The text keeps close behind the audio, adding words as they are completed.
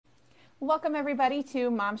Welcome everybody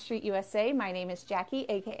to Mom Street USA. My name is Jackie,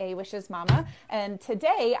 aka Wishes Mama, and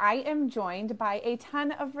today I am joined by a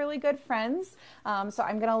ton of really good friends. So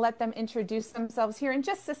I'm going to let them introduce themselves here in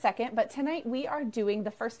just a second. But tonight we are doing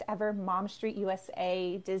the first ever Mom Street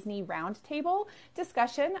USA Disney Roundtable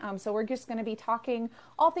discussion. So we're just going to be talking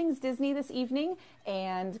all things Disney this evening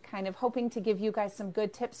and kind of hoping to give you guys some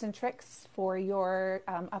good tips and tricks for your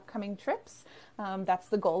upcoming trips. That's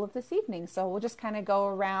the goal of this evening. So we'll just kind of go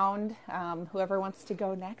around, whoever wants to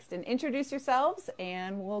go next, and introduce yourselves,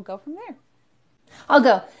 and we'll go from there. I'll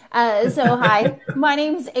go. Hi, my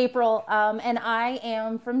name's April, and I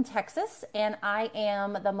am from Texas, and I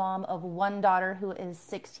am the mom of one daughter who is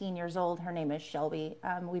 16 years old. Her name is Shelby.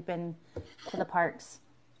 We've been to the parks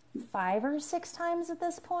 5 or 6 times at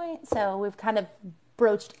this point, so we've kind of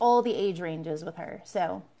broached all the age ranges with her.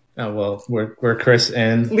 So. Oh, well, we're Chris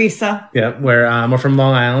and Lisa. Yeah, we're from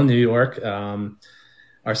Long Island, New York.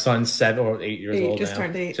 Our son's 7 or 8 years old just now.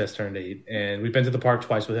 Turned 8. Just turned 8, and we've been to the park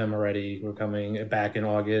twice with him already. We're coming back in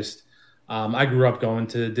August. I grew up going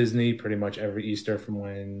to Disney pretty much every Easter from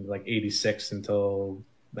when like '86 until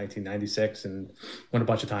 1996, and went a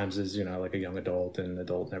bunch of times as like a young adult and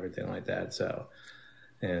everything like that. So,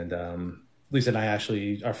 and Lisa and I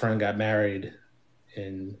our friend got married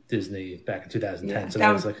in Disney back in 2010. Yeah,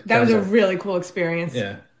 So that was a really cool experience.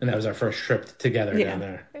 Yeah, and that was our first trip together down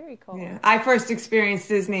there. Very cool. Yeah, I first experienced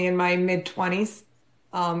Disney in my mid-20s.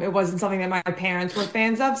 It wasn't something that my parents were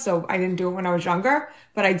fans of, so I didn't do it when I was younger,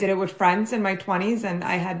 but I did it with friends in my 20s, and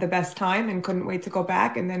I had the best time and couldn't wait to go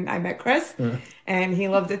back. And then I met Chris, and he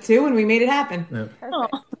loved it too, and we made it happen. Yeah.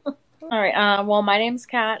 Perfect. All right. Well, my name's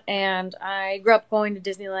Kat, and I grew up going to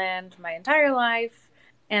Disneyland my entire life.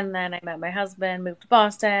 And then I met my husband, moved to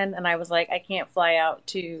Boston, and I was like, I can't fly out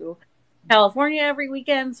to California every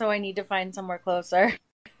weekend, so I need to find somewhere closer.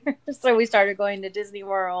 So we started going to Disney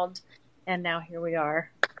World, and now here we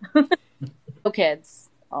are. No kids,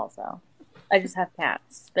 also. I just have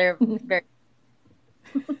cats. They're very...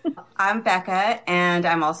 I'm Becca, and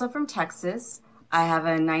I'm also from Texas. I have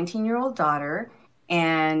a 19-year-old daughter,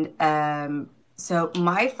 and so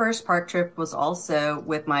my first park trip was also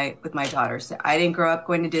with my daughter. So I didn't grow up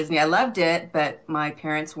going to Disney. I loved it, but my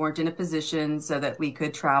parents weren't in a position so that we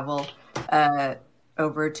could travel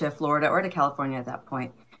over to Florida or to California at that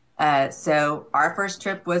point. So our first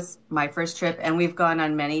trip was my first trip, and we've gone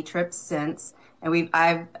on many trips since. And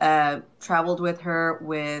I've traveled with her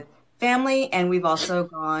with family, and we've also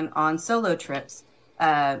gone on solo trips,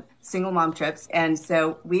 single mom trips. And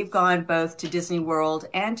so we've gone both to Disney World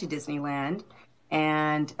and to Disneyland.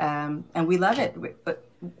 And we love it. But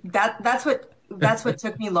that's what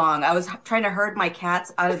took me long. I was trying to herd my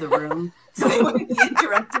cats out of the room so they wouldn't be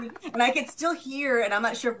interrupting, and I could still hear. And I'm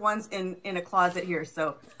not sure if one's in a closet here,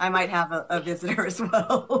 so I might have a visitor as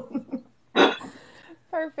well.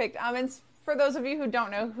 Perfect. And for those of you who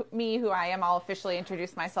don't know who I am, I'll officially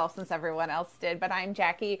introduce myself since everyone else did. But I'm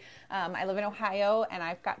Jackie. I live in Ohio, and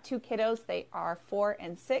I've got 2 kiddos. They are 4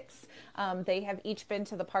 and 6. They have each been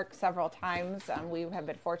to the park several times. We have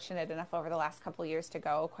been fortunate enough over the last couple of years to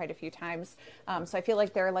go quite a few times. So I feel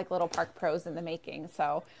like they're like little park pros in the making.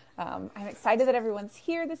 So I'm excited that everyone's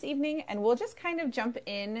here this evening, and we'll just kind of jump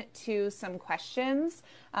into some questions.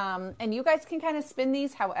 And you guys can kind of spin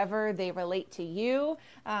these however they relate to you.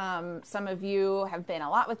 Some of you have been a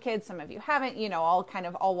lot with kids, some of you haven't,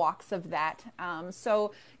 all walks of that.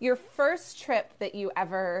 So your first trip that you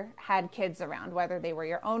ever had kids around, whether they were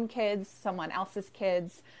your own kids, someone else's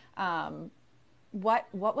kids, what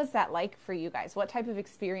was that like for you guys? What type of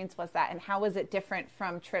experience was that, and how was it different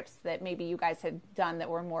from trips that maybe you guys had done that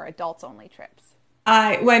were more adults only trips?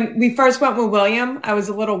 When we first went with William, I was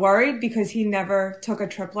a little worried because he never took a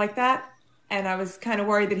trip like that. And I was kind of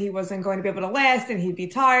worried that he wasn't going to be able to last and he'd be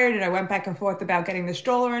tired. And I went back and forth about getting the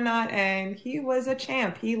stroller or not. And he was a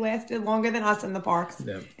champ. He lasted longer than us in the parks.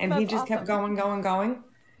 Yeah. And he just kept going.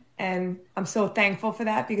 And I'm so thankful for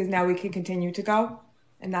that, because now we can continue to go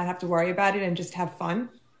and not have to worry about it and just have fun.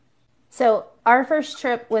 So our first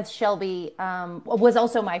trip with Shelby was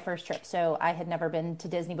also my first trip. So I had never been to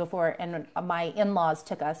Disney before, and my in-laws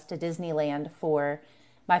took us to Disneyland for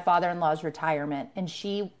my father-in-law's retirement, and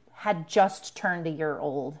she had just turned a year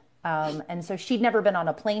old. And so she'd never been on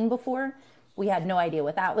a plane before. We had no idea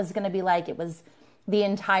what that was going to be like. It was the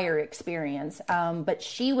entire experience. But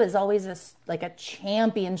she was always a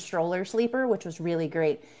champion stroller sleeper, which was really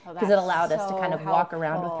great because it allowed us to kind of walk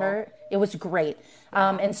around with her. It was great.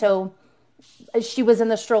 And so she was in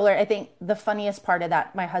the stroller. I think the funniest part of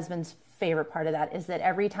that, my husband's favorite part of that, is that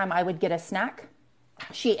every time I would get a snack,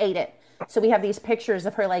 she ate it. So we have these pictures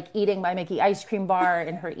of her like eating my Mickey ice cream bar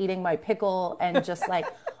and her eating my pickle and just like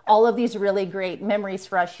all of these really great memories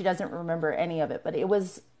for us. She doesn't remember any of it, but it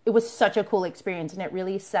was such a cool experience, and it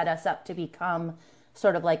really set us up to become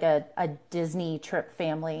sort of like a Disney trip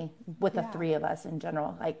family with the three of us in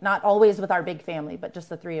general. Like not always with our big family, but just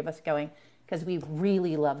the three of us going, because we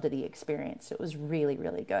really loved the experience. It was really,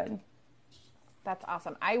 really good. That's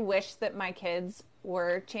awesome. I wish that my kids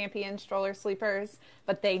were champion stroller sleepers,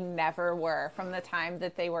 but they never were. From the time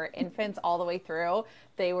that they were infants all the way through,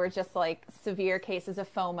 they were just like severe cases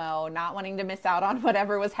of FOMO, not wanting to miss out on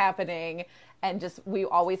whatever was happening. And just, we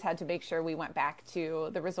always had to make sure we went back to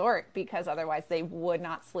the resort, because otherwise they would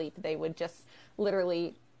not sleep. They would just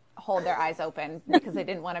literally hold their eyes open because they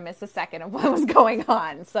didn't want to miss a second of what was going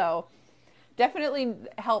on. So definitely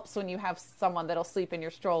helps when you have someone that'll sleep in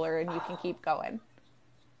your stroller and you can keep going.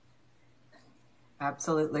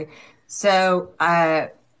 Absolutely. So,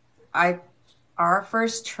 our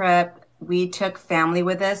first trip, we took family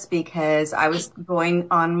with us because I was going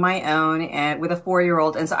on my own and with a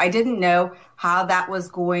 4-year-old. And so I didn't know how that was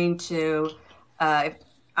going to, I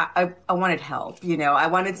wanted help, I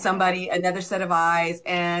wanted somebody, another set of eyes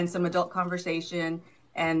and some adult conversation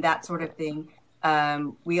and that sort of thing.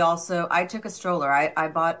 I took a stroller. I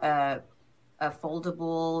bought a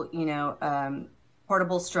foldable,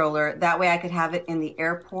 portable stroller. That way I could have it in the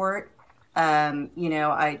airport.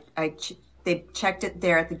 They checked it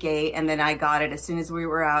there at the gate, and then I got it as soon as we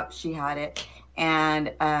were out. She had it,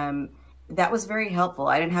 and that was very helpful.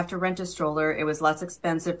 I didn't have to rent a stroller. It was less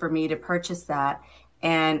expensive for me to purchase that,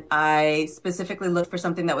 and I specifically looked for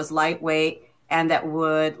something that was lightweight and that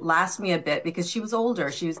would last me a bit because she was older.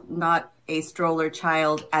 She was not a stroller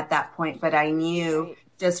child at that point, but I knew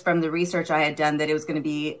just from the research I had done that it was going to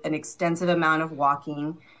be an extensive amount of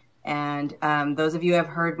walking. And those of you who have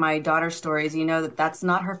heard my daughter's stories, you know that that's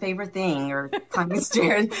not her favorite thing, or climbing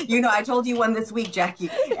stairs. I told you one this week, Jackie.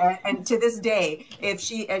 And to this day,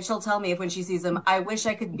 she'll tell me when she sees them, I wish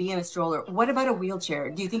I could be in a stroller. What about a wheelchair?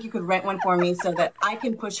 Do you think you could rent one for me so that I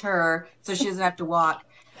can push her so she doesn't have to walk?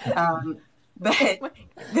 But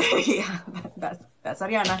yeah, that's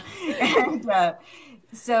Ariana. And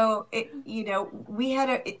so it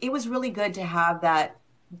was really good to have that.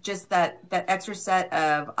 Just that extra set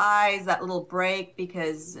of eyes, that little break,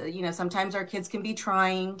 because sometimes our kids can be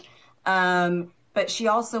trying, but she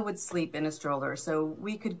also would sleep in a stroller, so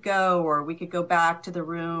we could go back to the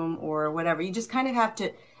room or whatever. You just kind of have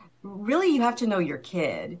to know your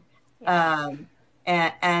kid,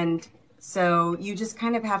 and so you just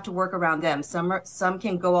kind of have to work around them. Some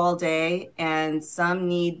can go all day, and some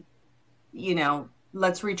need,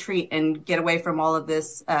 let's retreat and get away from all of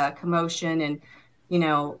this commotion and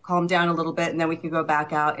calm down a little bit, and then we can go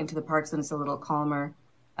back out into the parks when it's a little calmer.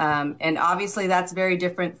 And obviously that's very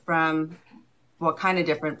different from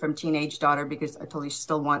teenage daughter, because I told you she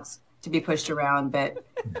still wants to be pushed around. But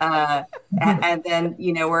and then,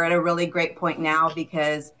 we're at a really great point now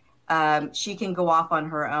because she can go off on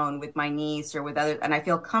her own with my niece or with others. And I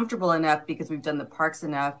feel comfortable enough because we've done the parks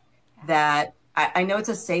enough that I know it's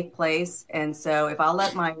a safe place. And so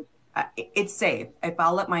it's safe. If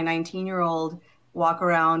I'll let my 19-year-old walk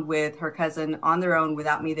around with her cousin on their own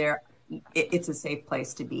without me there, it's a safe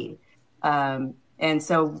place to be. And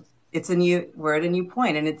so we're at a new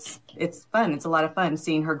point, and it's fun. It's a lot of fun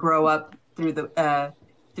seeing her grow up through the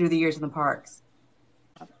years in the parks.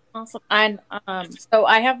 Awesome. And so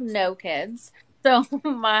I have no kids, so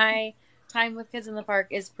my time with kids in the park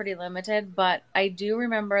is pretty limited, but I do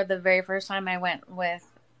remember the very first time I went with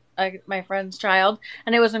my friend's child,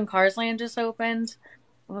 and it was when Cars Land just opened.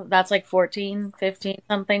 That's like 14, 15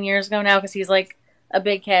 something years ago now, because he's like a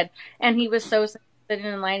big kid, and he was so sitting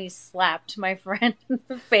in line, he slapped my friend in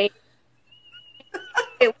the face.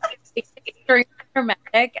 It was extremely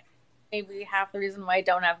dramatic. Maybe half the reason why I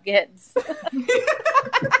don't have kids.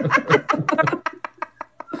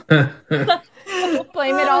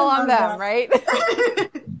 Blame it all on them, right?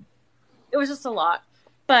 It was just a lot,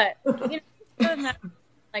 but like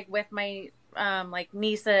with my like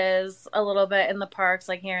nieces a little bit in the parks,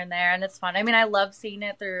 like here and there, and it's fun. I mean, I love seeing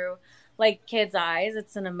it through like kids' eyes.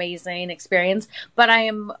 It's an amazing experience, but I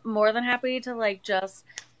am more than happy to like just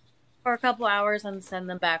for a couple hours and send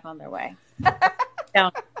them back on their way.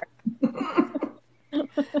 Down.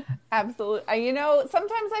 Absolutely. You know,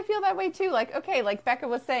 sometimes I feel that way too. Like, okay, like Becca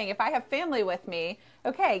was saying, if I have family with me,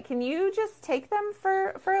 okay, can you just take them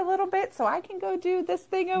for a little bit so I can go do this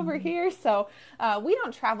thing over here? So we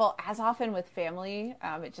don't travel as often with family.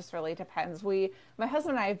 It just really depends. My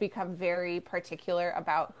husband and I have become very particular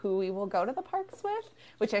about who we will go to the parks with,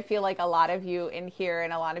 which I feel like a lot of you in here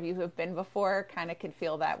and a lot of you who have been before kind of can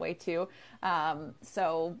feel that way too.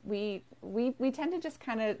 So we tend to just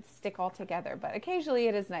kind of stick all together, but occasionally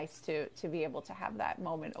it is nice to be able to have that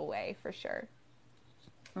moment away for sure.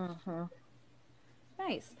 Mm-hmm.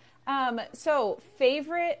 Nice. So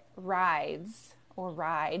favorite rides or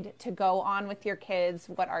ride to go on with your kids?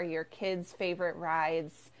 What are your kids' favorite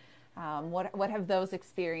rides? What have those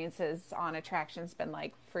experiences on attractions been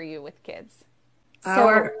like for you with kids?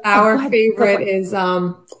 Our favorite is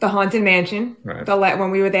the Haunted Mansion. Right.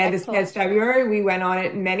 When we were there this Excellent. past February, we went on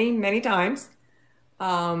it many, many times.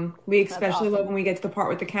 We especially awesome. love when we get to the part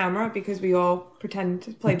with the camera because we all pretend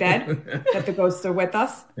to play dead, that the ghosts are with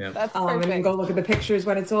us. Yeah. That's And perfect. then go look at the pictures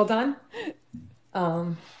when it's all done.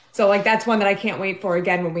 So like that's one that I can't wait for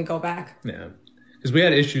again when we go back. Yeah. Because we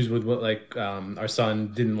had issues with what, like, our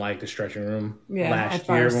son didn't like the stretching room last at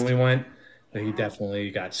year first. when we went. But he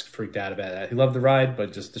definitely got freaked out about that. He loved the ride,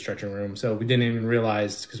 but just the stretching room. So we didn't even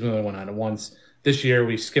realize, because we only went on it once. This year,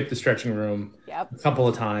 we skipped the stretching room a couple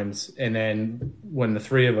of times. And then when the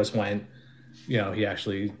three of us went, he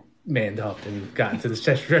actually manned up and got into the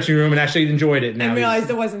stretching room and actually enjoyed it. Now And realized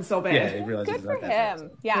it wasn't so bad. Yeah, he realized Good it's for not that bad.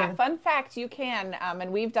 him. Yeah, fun fact, you can.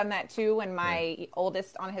 And we've done that too. When my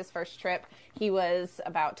oldest on his first trip, he was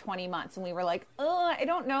about 20 months. And we were like, I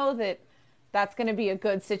don't know that that's going to be a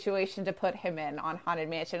good situation to put him in on Haunted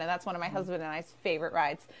Mansion. And that's one of my husband and I's favorite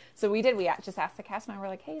rides. So we just asked the cast member, we're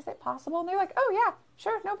like, hey, is it possible? And they're like, oh, yeah,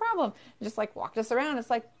 sure, no problem. And just like walked us around. It's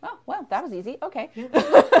like, oh, well, that was easy. Okay.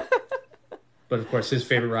 But of course, his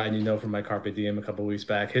favorite ride, from my Carpe Diem a couple of weeks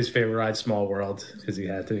back, his favorite ride, Small World, because he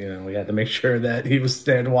had to, we had to make sure that he was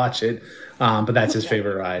there to watch it. But that's his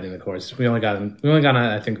favorite ride, and of course, we only got on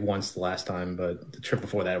it, I think, once the last time, but the trip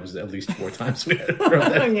before that was at least 4 times we had to throw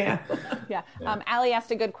that. Yeah. Allie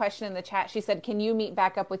asked a good question in the chat. She said, can you meet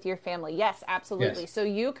back up with your family? Yes, absolutely. Yes. So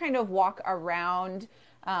you kind of walk around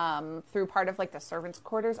through part of like the servants'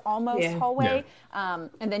 quarters almost hallway.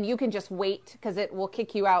 And then you can just wait because it will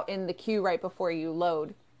kick you out in the queue right before you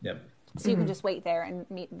load. Yep. So you can just wait there and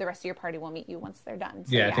the rest of your party will meet you once they're done.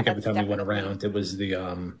 So, I think every time we went around, it was the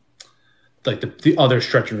the other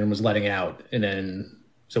stretching room was letting out, and then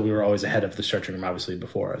so we were always ahead of the stretching room, obviously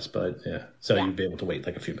before us. But you'd be able to wait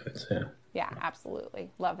like a few minutes. Yeah. Yeah, absolutely.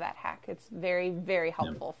 Love that hack. It's very, very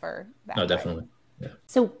helpful for that. No, definitely. Yeah.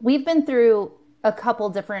 So we've been through a couple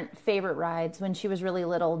different favorite rides. When she was really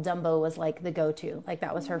little, Dumbo was like the go-to. Like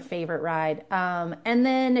that was her favorite ride. And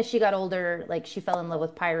then as she got older, like she fell in love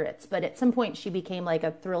with pirates. But at some point she became like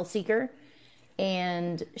a thrill seeker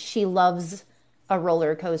and she loves a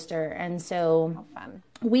roller coaster. And so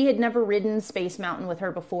we had never ridden Space Mountain with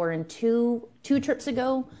her before. And two trips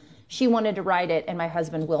ago, she wanted to ride it and my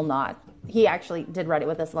husband will not. He actually did ride it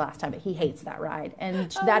with us last time, but he hates that ride.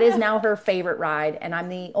 And that is now her favorite ride. And I'm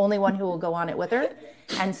the only one who will go on it with her.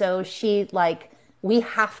 And so we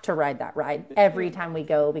have to ride that ride every time we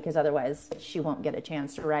go because otherwise she won't get a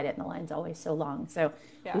chance to ride it. And the line's always so long. So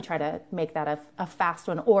we try to make that a fast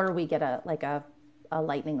one, or we get a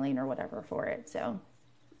lightning lane or whatever for it. So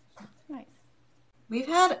nice. We've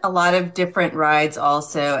had a lot of different rides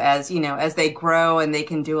also as they grow and they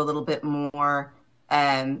can do a little bit more,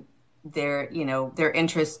 their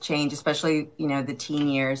interests change, especially, the teen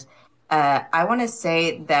years. I want to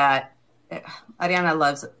say that Ariana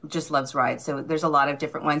loves rides. So there's a lot of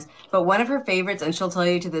different ones, but one of her favorites, and she'll tell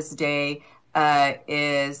you to this day,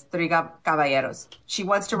 is Three Caballeros. She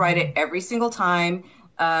wants to ride it every single time.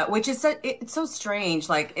 Which is it's so strange.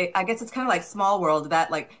 Like, I guess it's kind of like Small World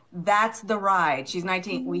that that's the ride. She's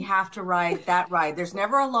 19. We have to ride that ride. There's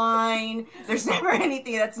never a line. There's never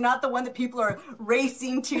anything. That's not the one that people are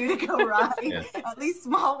racing to go ride. Yeah. At least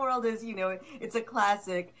Small World is, it's a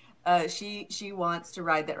classic. She wants to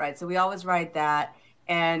ride that ride. So we always ride that.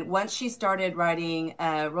 And once she started riding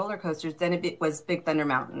roller coasters, then it was Big Thunder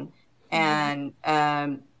Mountain. And,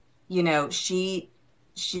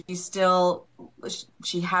 she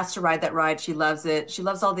has to ride that ride. She loves it. She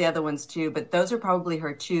loves all the other ones too, but those are probably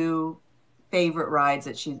her 2 favorite rides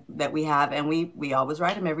that we have, and we always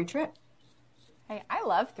ride them every trip. Hey, I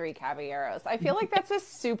love Three Caballeros. I feel like that's a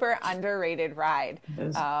super underrated ride.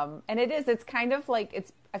 And it's kind of like,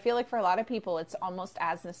 I feel like for a lot of people, it's almost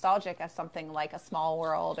as nostalgic as something like a Small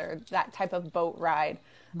World or that type of boat ride.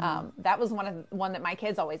 That was one that my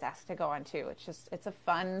kids always ask to go on too. It's a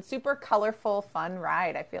fun, super colorful, fun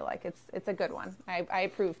ride. I feel like it's a good one. I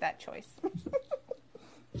approve that choice.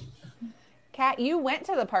 Kat, you went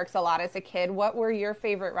to the parks a lot as a kid. What were your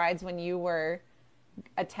favorite rides when you were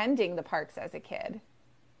attending the parks as a kid?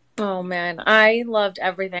 Oh man, I loved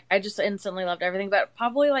everything. I just instantly loved everything, but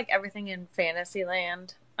probably like everything in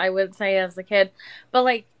Fantasyland, I would say as a kid. But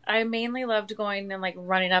like I mainly loved going and like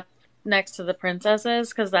running up next to the princesses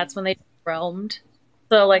because that's when they roamed.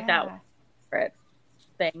 So like that was Yeah. my favorite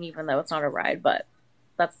thing, even though it's not a ride, but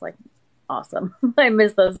that's like awesome. I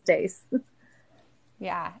miss those days.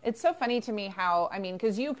 Yeah, it's so funny to me how, I mean,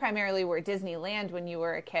 because you primarily were Disneyland when you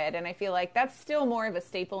were a kid, and I feel like that's still more of a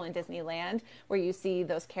staple in Disneyland where you see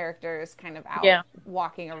those characters kind of out Yeah.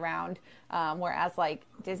 walking around. Whereas, like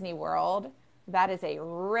Disney World, that is a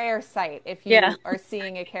rare sight if Yeah. you are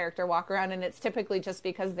seeing a character walk around, and it's typically just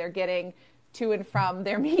because they're getting to and from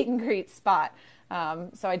their meet and greet spot.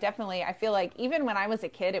 So I feel like even when I was a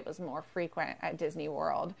kid, it was more frequent at Disney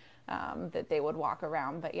World that they would walk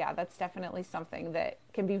around. But yeah, that's definitely something that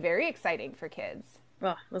can be very exciting for kids.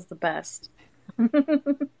 Oh, it was the best.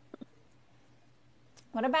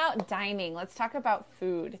 What about dining? Let's talk about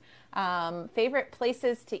food. Favorite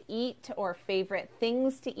places to eat or favorite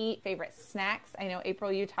things to eat, favorite snacks. I know, April,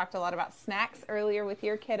 you talked a lot about snacks earlier with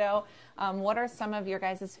your kiddo. What are some of your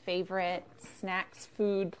guys' favorite snacks,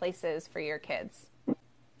 food places for your kids?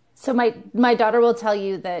 So my daughter will tell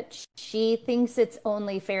you that she thinks it's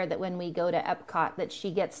only fair that when we go to Epcot that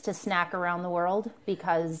she gets to snack around the world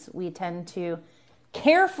because we tend to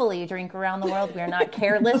carefully drink around the world. We are not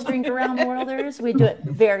careless drink around the worlders. We do it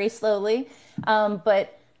very slowly.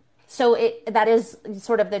 But so that is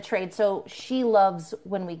sort of the trade. So she loves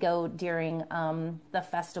when we go during the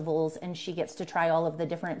festivals and she gets to try all of the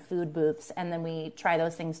different food booths and then we try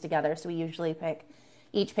those things together. So we usually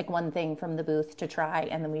each pick one thing from the booth to try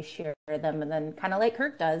and then we share them and then kind of like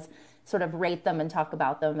Kirk does, sort of rate them and talk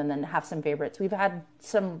about them and then have some favorites.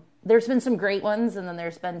 There's been some great ones and then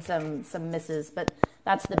there's been some misses, but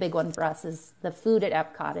that's the big one for us is the food at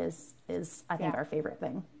Epcot is I think Yeah. our favorite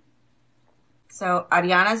thing. So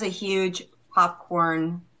Ariana's a huge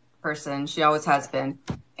popcorn person. She always has been.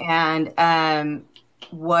 And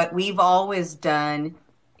what we've always done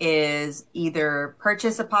is either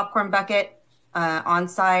purchase a popcorn bucket on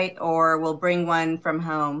site or we'll bring one from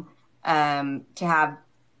home to have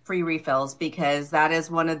free refills because that is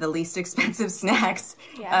one of the least expensive snacks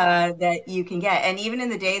Yeah. that you can get. And even in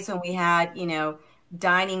the days when we had,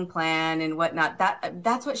 dining plan and whatnot,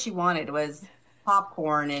 that's what she wanted was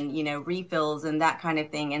popcorn and, refills and that kind of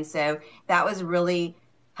thing. And so that was really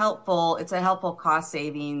helpful. It's a helpful cost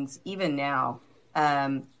savings even now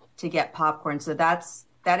to get popcorn. So that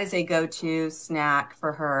is a go-to snack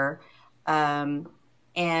for her.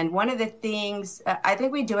 And one of the things, I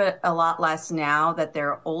think we do it a lot less now that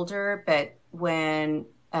they're older, but when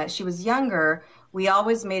she was younger, we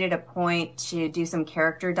always made it a point to do some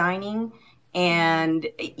character dining. And,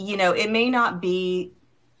 it may not be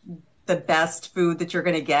the best food that you're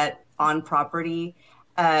going to get on property.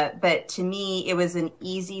 But to me, it was an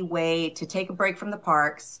easy way to take a break from the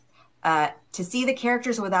parks, to see the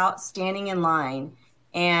characters without standing in line.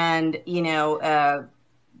 And,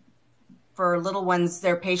 for little ones,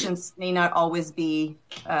 their patience may not always be,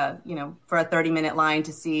 for a 30-minute line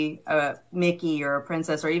to see a Mickey or a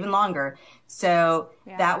princess or even longer. So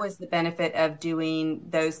that was the benefit of doing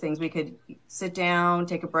those things. We could sit down,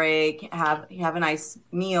 take a break, have a nice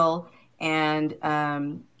meal, and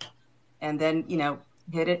then,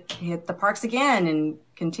 hit the parks again and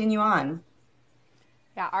continue on.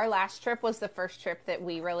 Yeah, our last trip was the first trip that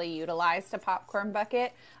we really utilized a popcorn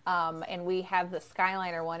bucket, and we have the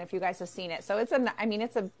Skyliner one. If you guys have seen it, so it's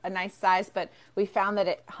a nice size, but we found that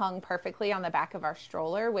it hung perfectly on the back of our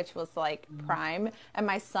stroller, which was like prime. And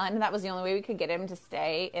my son, that was the only way we could get him to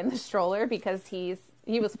stay in the stroller because he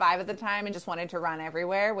was 5 at the time and just wanted to run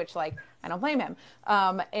everywhere, which like I don't blame him.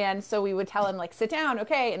 And so we would tell him like, sit down,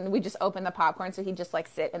 okay, and we just open the popcorn so he'd just like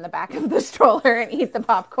sit in the back of the stroller and eat the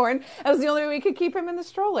popcorn. That was the only way we could keep him in the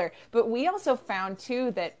stroller. But we also found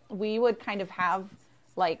too that we would kind of have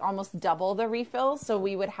like almost double the refills. So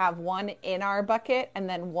we would have one in our bucket and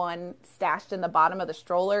then one stashed in the bottom of the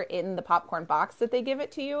stroller in the popcorn box that they give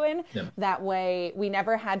it to you in. Yeah. That way we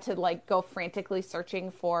never had to like go frantically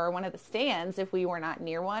searching for one of the stands if we were not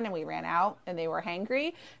near one and we ran out and they were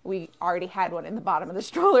hangry. We already had one in the bottom of the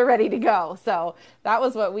stroller ready to go. So that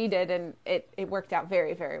was what we did and it worked out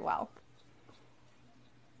very, very well.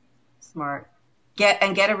 Smart.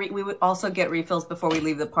 We would also get refills before we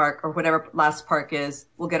leave the park or whatever last park is.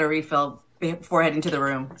 We'll get a refill before heading to the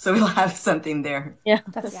room, so we'll have something there. Yeah.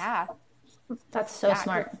 That's so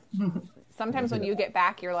smart. Sometimes when you get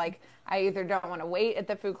back, you're like, I either don't want to wait at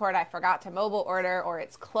the food court, I forgot to mobile order, or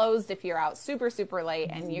it's closed if you're out super, super late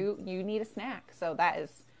and you need a snack. So that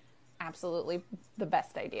is absolutely the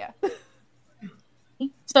best idea.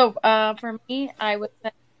 So for me, I would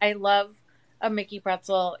say I love a Mickey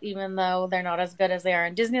pretzel, even though they're not as good as they are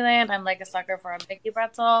in Disneyland. I'm like a sucker for a Mickey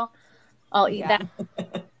pretzel. I'll eat that.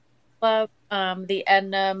 Love the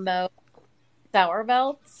Edna Mo sour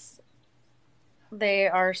belts. They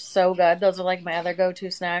are so good. Those are like my other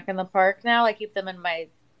go-to snack in the park now. I keep them in my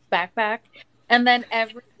backpack. And then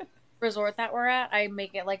every resort that we're at, I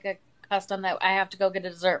make it like a custom that I have to go get a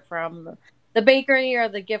dessert from the bakery or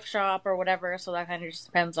the gift shop or whatever. So that kind of just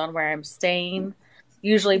depends on where I'm staying.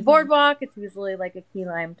 Usually Boardwalk. It's usually like a key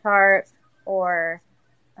lime tart or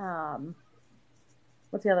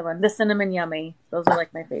what's the other one? The cinnamon yummy. Those are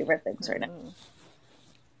like my favorite things right now.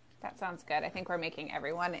 That sounds good. I think we're making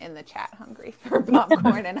everyone in the chat hungry for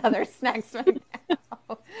popcorn and other snacks right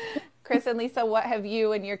now. Chris and Lisa, what have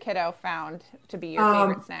you and your kiddo found to be your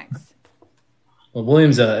favorite snacks? Well,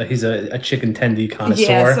 William's he's a chicken tendy connoisseur.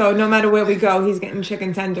 Yeah, so no matter where we go, he's getting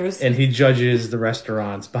chicken tenders. And he judges the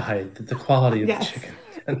restaurants by the quality of the chicken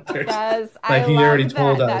tenders. Yes, like he already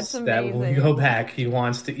told that. us that when we go back, he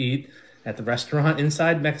wants to eat at the restaurant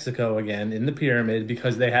inside Mexico again in the pyramid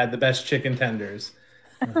because they had the best chicken tenders.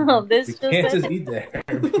 This we can't just eat there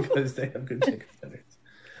because they have good chicken tenders.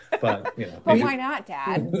 But but why not,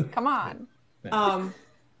 Dad? Come on.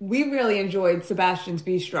 We really enjoyed Sebastian's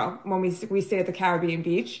Bistro when we stayed at the Caribbean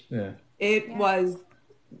Beach. Yeah, it was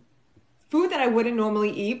food that I wouldn't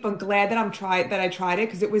normally eat, but glad that I tried it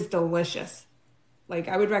because it was delicious. Like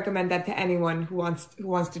I would recommend that to anyone who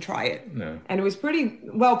wants to try it. No. And it was pretty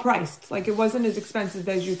well priced. Like it wasn't as expensive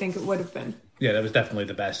as you think it would have been. Yeah, that was definitely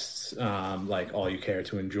the best, like all you care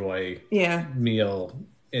to enjoy meal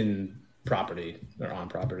in property or on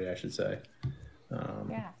property, I should say.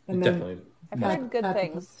 And definitely. I've heard good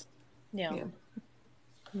things. Yeah.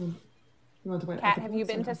 Kat, have you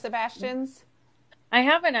been to Sebastian's? I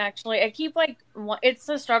haven't actually. I keep it's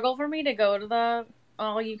a struggle for me to go to the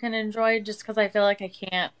all you can enjoy just because I feel like I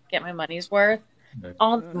can't get my money's worth.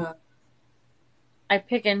 I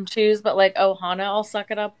pick and choose, but like Ohana, I'll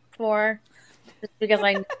suck it up for. Just because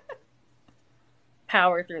I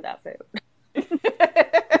power through that food.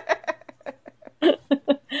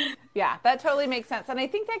 Yeah, that totally makes sense. And I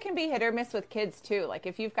think that can be hit or miss with kids too. Like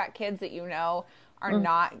if you've got kids that are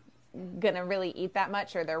not going to really eat that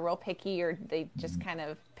much or they're real picky or they just kind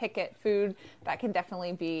of pick at food, that can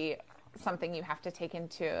definitely be something you have to take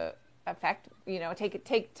into effect,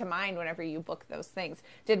 take to mind whenever you book those things.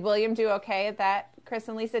 Did William do okay at that, Chris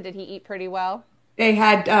and Lisa? Did he eat pretty well? They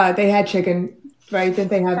had chicken, right? Didn't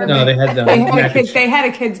they have them? No, they had they had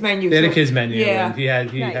a kids menu. They had a kids menu, and he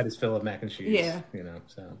had his fill of mac and cheese. Yeah,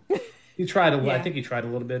 so he tried I think he tried a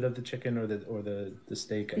little bit of the chicken or the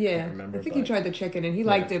steak. I can't remember. I think he tried the chicken and he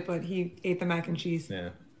liked it, but he ate the mac and cheese. Yeah.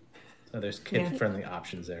 So there's kid-friendly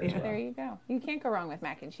options there as well. There you go. You can't go wrong with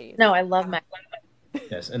mac and cheese. No, I love mac and cheese.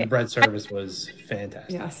 Yes, and the bread service was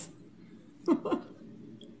fantastic. Yes.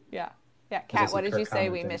 Yeah. Kat, what did you say?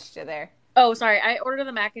 We missed you there. Oh, sorry. I order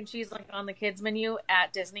the mac and cheese on the kids menu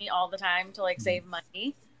at Disney all the time to save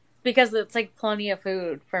money because it's plenty of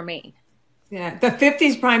food for me. Yeah, the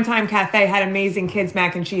 50s Primetime Cafe had amazing kids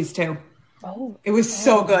mac and cheese too. Oh, it was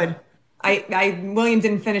so good. William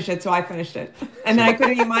didn't finish it, so I finished it, and then I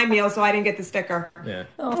couldn't eat my meal, so I didn't get the sticker. Yeah.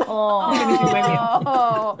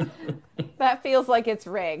 Oh, that feels like it's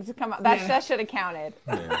rigged. Come on, that should have counted.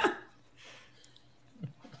 Yeah.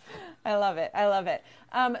 I love it.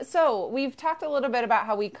 So we've talked a little bit about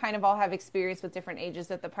how we kind of all have experience with different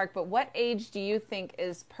ages at the park, but what age do you think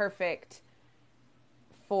is perfect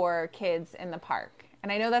for kids in the park?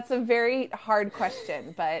 And I know that's a very hard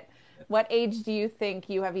question, but what age do you think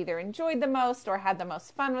you have either enjoyed the most or had the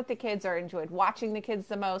most fun with the kids or enjoyed watching the kids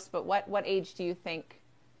the most? But what age do you think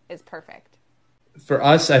is perfect? For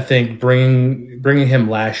us, I think bringing him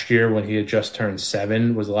last year when he had just turned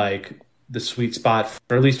 7 was the sweet spot,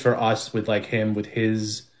 or at least for us, with him with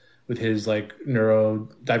his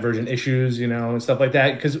neurodivergent issues, and stuff like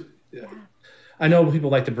that. Because I know people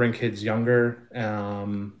like to bring kids younger,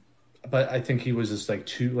 but I think he was just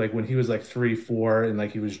when he was 3, 4, and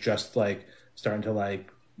he was just starting to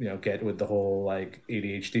get with the whole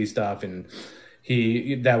ADHD stuff, and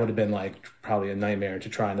that would have been probably a nightmare to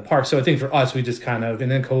try in the park. So I think for us, we just kind of,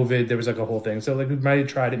 and then COVID, there was a whole thing. So we might have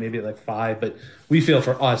tried it maybe at 5, but we feel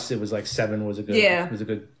for us it was 7 was a good was a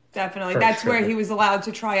good definitely. That's where he was allowed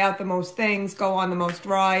to try out the most things, go on the most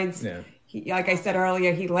rides. Yeah. like I said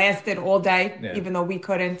earlier, he lasted all day, Yeah. even though we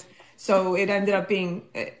couldn't. So it ended up being,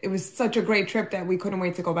 it was such a great trip that we couldn't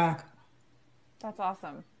wait to go back. That's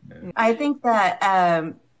awesome. I think that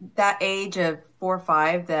that age of 4 or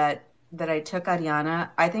 5 that I took Ariana,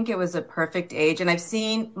 I think it was a perfect age, and I've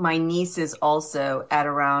seen my nieces also at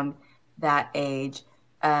around that age.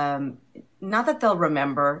 Um, Not that they'll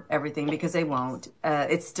remember everything because they won't.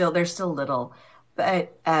 They're still little,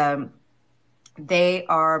 but they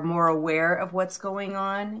are more aware of what's going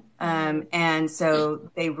on, and so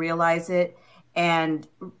they realize it. And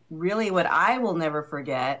really, what I will never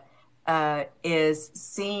forget is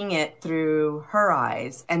seeing it through her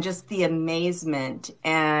eyes and just the amazement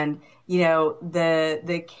and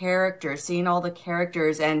the characters, seeing all the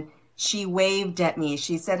characters. And she waved at me,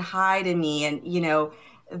 she said hi to me, and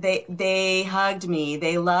they hugged me,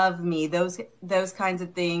 they loved me, those kinds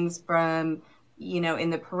of things from in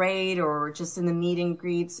the parade or just in the meet and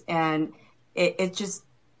greets. And it just,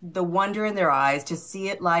 the wonder in their eyes to see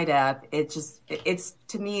it light up, it's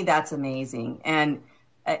to me, that's amazing. And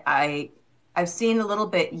I've seen a little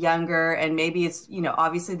bit younger, and maybe it's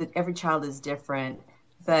obviously that every child is different,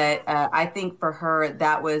 but I think for her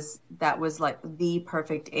that was like the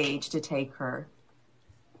perfect age to take her.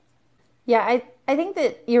 Yeah, I think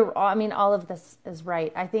that all of this is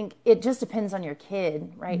right. I think it just depends on your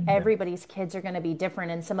kid, right? Everybody's kids are going to be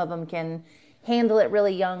different, and some of them can handle it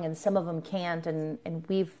really young and some of them can't. And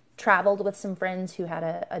we've traveled with some friends who had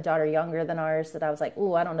a daughter younger than ours that I was like,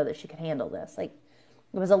 oh, I don't know that she could handle this. Like,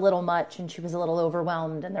 it was a little much and she was a little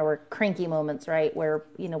overwhelmed, and there were cranky moments, right, where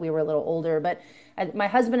we were a little older. But my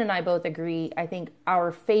husband and I both agree, I think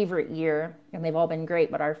our favorite year, and they've all been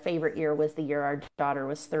great, but our favorite year was the year our daughter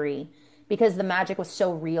was 3, because the magic was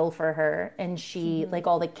so real for her, and she like,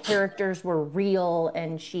 all the characters were real,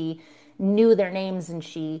 and she knew their names and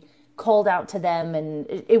she called out to them, and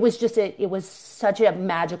it was such a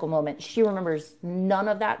magical moment. She remembers none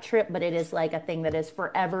of that trip, but it is like a thing that is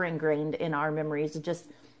forever ingrained in our memories, just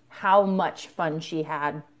how much fun she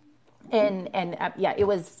had. And yeah, it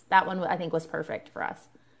was, that one I think was perfect for us.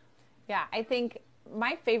 Yeah, I think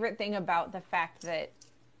my favorite thing about the fact that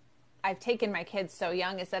I've taken my kids so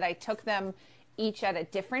young is that I took them each at a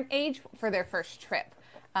different age for their first trip.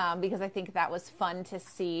 Because I think that was fun to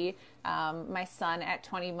see. My son at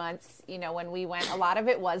 20 months, when we went, a lot of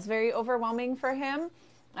it was very overwhelming for him.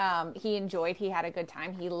 He had a good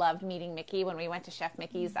time. He loved meeting Mickey. When we went to Chef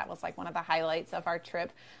Mickey's, that was like one of the highlights of our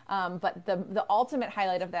trip. But the ultimate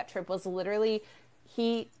highlight of that trip was literally,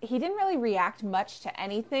 he didn't really react much to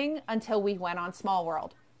anything until we went on Small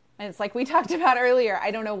World. And it's like we talked about earlier,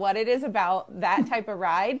 I don't know what it is about that type of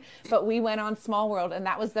ride, but we went on Small World, and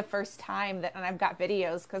that was the first time that, and I've got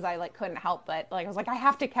videos because I couldn't help but I was like, I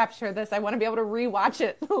have to capture this. I want to be able to rewatch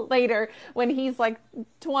it later when he's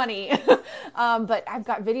 20. But I've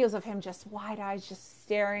got videos of him just wide eyes, just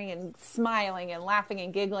staring and smiling and laughing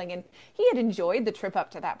and giggling. And he had enjoyed the trip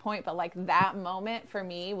up to that point, but that moment for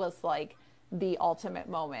me was the ultimate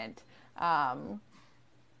moment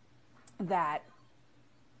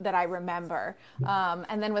that I remember.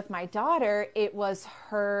 And then with my daughter, it was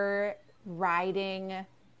her riding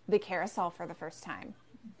the carousel for the first time.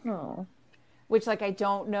 Oh. Which I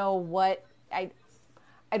don't know what I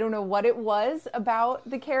don't know what it was about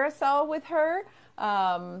the carousel with her.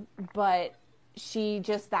 But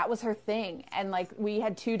that was her thing. And we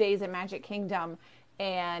had 2 days at Magic Kingdom,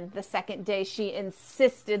 and the second day she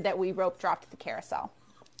insisted that we rope dropped the carousel.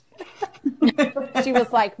 She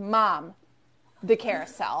was like, Mom, the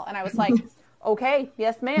carousel. And I was like, okay,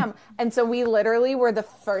 yes, ma'am. And so we literally were the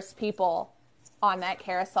first people on that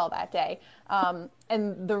carousel that day. And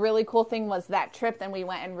the really cool thing was that trip, then we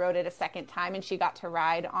went and rode it a second time, and she got to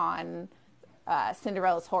ride on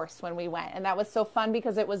Cinderella's horse when we went. And that was so fun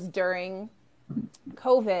because it was during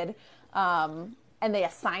COVID. And they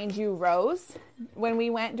assigned you rows when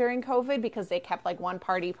we went during COVID because they kept one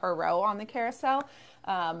party per row on the carousel.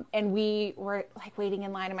 And we were waiting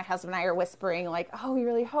in line, and my husband and I are whispering oh, we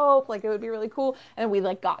really hope it would be really cool. And we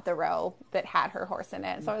got the row that had her horse in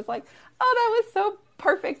it. And so I was like, oh, that was so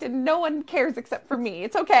perfect, and no one cares except for me.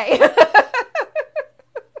 It's okay.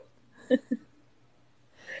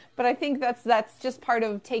 But I think that's just part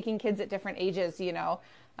of taking kids at different ages.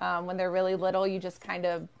 When they're really little, you just kind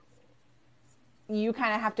of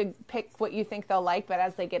have to pick what you think they'll like, but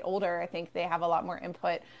as they get older, I think they have a lot more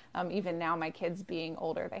input. Even now, my kids being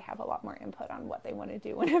older, they have a lot more input on what they want to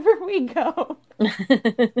do whenever we go.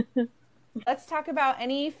 Let's talk about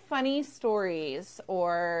any funny stories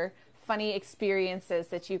or funny experiences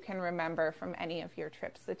that you can remember from any of your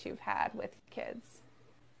trips that you've had with kids.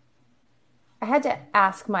 I had to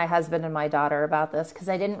ask my husband and my daughter about this because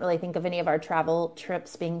I didn't really think of any of our travel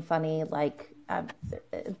trips being funny. Like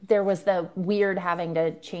there was the weird having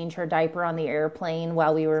to change her diaper on the airplane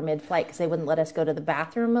while we were mid-flight because they wouldn't let us go to the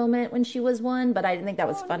bathroom moment when she was one, but I didn't think that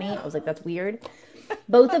was funny. I was like, that's weird.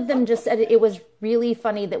 Both of them just said it was really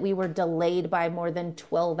funny that we were delayed by more than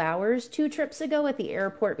 12 hours 2 trips ago at the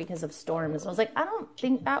airport because of storms. I was like, I don't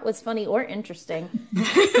think that was funny or interesting.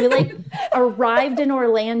 We like arrived in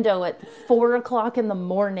Orlando at 4 o'clock in the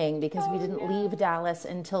morning because we didn't leave Dallas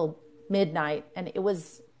until midnight, and it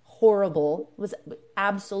was horrible. It was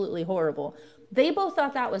absolutely horrible. They both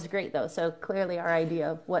thought that was great though, so clearly our idea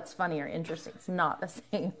of what's funny or interesting is not the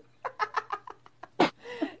same.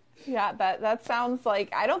 Yeah, that sounds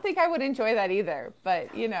like, I don't think I would enjoy that either,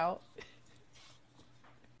 but you know.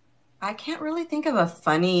 I can't really think of a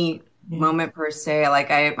funny moment per se.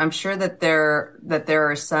 Like I'm sure that there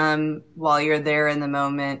are some while you're there in the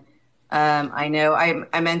moment. I know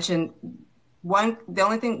I mentioned one. The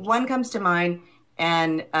only thing one comes to mind,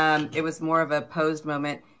 and it was more of a posed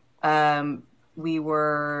moment. We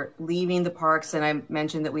were leaving the parks, and I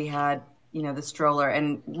mentioned that we had, the stroller,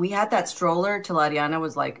 and we had that stroller till Ariana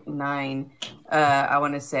was like 9. I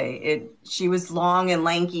want to say she was long and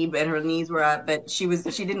lanky, but her knees were up, but she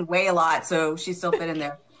didn't weigh a lot. So she still fit in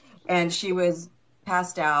there, and she was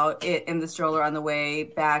passed out in the stroller on the way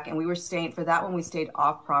back. And we were staying for that one. We stayed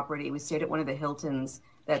off property. We stayed at one of the Hiltons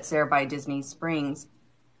that's there by Disney Springs.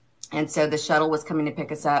 And so the shuttle was coming to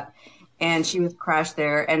pick us up, and she was crashed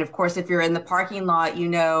there. And of course, if you're in the parking lot, you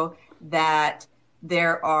know that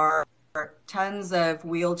there are tons of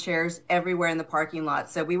wheelchairs everywhere in the parking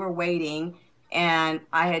lot. So we were waiting, and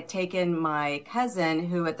I had taken my cousin,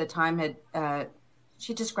 who at the time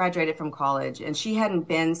she just graduated from college, and she hadn't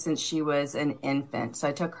been since she was an infant. So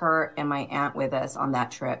I took her and my aunt with us on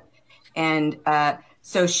that trip. And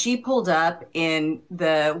so she pulled up in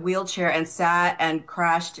the wheelchair and sat and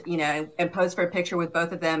crashed, and posed for a picture with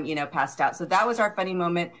both of them, passed out. So that was our funny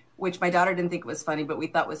moment, which my daughter didn't think was funny, but we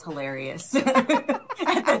thought was hilarious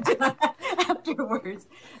afterwards.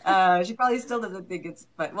 She probably still doesn't think it's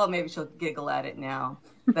fun. Well, maybe she'll giggle at it now.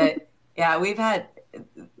 But yeah, we've had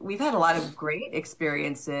a lot of great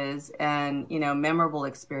experiences and, memorable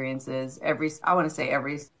experiences. I want to say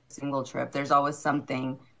every single trip, there's always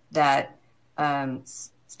something that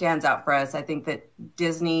stands out for us. I think that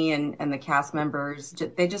Disney and the cast members,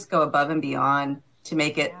 they just go above and beyond to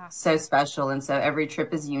make it so special. And so every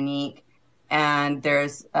trip is unique, and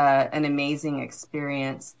there's an amazing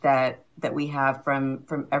experience that we have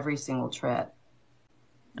from every single trip.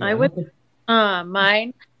 I would,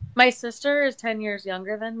 my sister is 10 years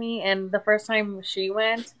younger than me, and the first time she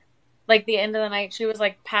went, like the end of the night, she was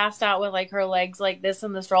like passed out with like her legs like this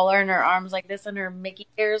in the stroller and her arms like this, and her Mickey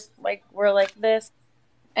ears like were like this,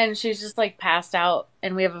 and she's just like passed out,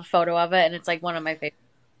 and we have a photo of it, and it's like one of my favorite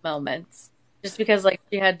moments, just because like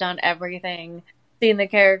she had done everything, seen the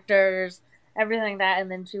characters, everything like that,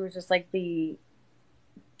 and then she was just like the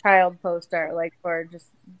child poster, like for just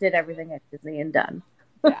did everything at Disney and done.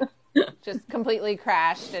 Yeah. Just completely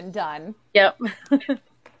crashed and done. Yep.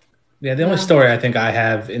 Yeah, the only story I think I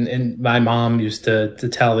have, and my mom used to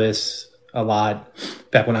tell this a lot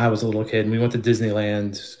back when I was a little kid. And we went to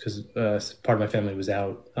Disneyland because part of my family was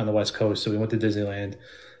out on the West Coast, so we went to Disneyland.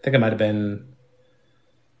 I think I might have been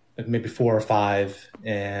like maybe 4 or 5,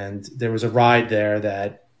 and there was a ride there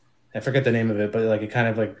that I forget the name of it, but like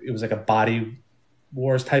it was like a Body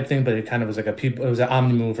Wars type thing, but it kind of was like it was an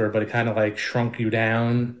Omnimover, but it kind of like shrunk you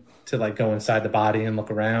down to like go inside the body and look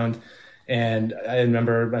around. And I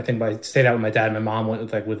remember, I think I stayed out with my dad and my mom went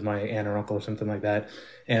with my aunt or uncle or something like that.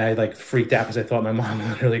 And I like freaked out because I thought my mom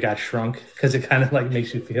literally got shrunk, because it kind of like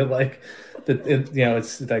makes you feel like that,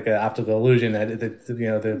 it's like an optical illusion that,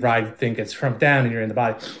 the ride thing gets shrunk down and you're in the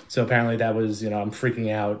body. So apparently that was, I'm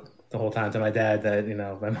freaking out the whole time to my dad that,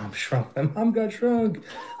 my mom shrunk. My mom got shrunk.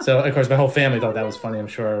 So of course my whole family thought that was funny. I'm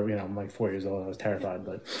sure, I'm like 4 years old. I was terrified,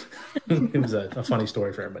 but it was a funny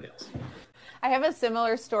story for everybody else. I have a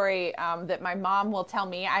similar story that my mom will tell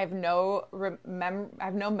me. I have no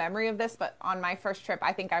memory of this, but on my first trip,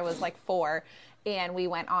 I think I was like 4, and we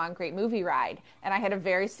went on Great Movie Ride, and I had a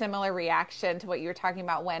very similar reaction to what you were talking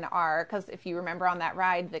about because if you remember on that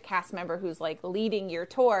ride, the cast member who's like leading your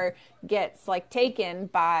tour gets like taken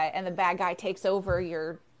by, and the bad guy takes over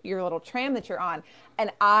your little tram that you're on,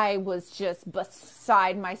 and I was just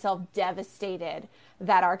beside myself, devastated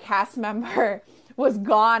that our cast member was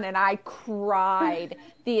gone, and I cried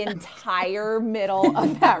the entire middle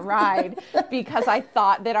of that ride because I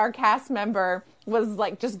thought that our cast member was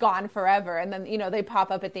like just gone forever. And then, they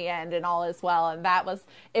pop up at the end and all is well. And that was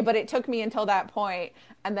it. But it took me until that point.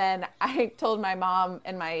 And then I told my mom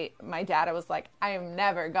and my dad, I was like, I am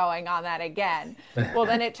never going on that again. Well,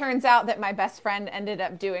 then it turns out that my best friend ended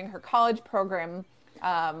up doing her college program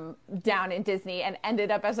down in Disney and ended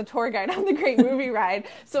up as a tour guide on the Great Movie Ride.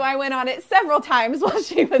 So I went on it several times while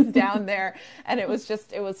she was down there. And it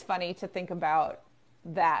was funny to think about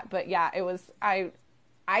that. But yeah,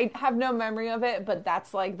 I have no memory of it, but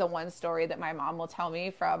that's like the one story that my mom will tell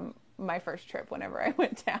me from my first trip whenever I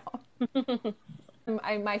went down.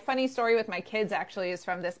 My funny story with my kids actually is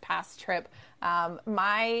from this past trip.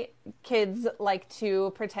 My kids like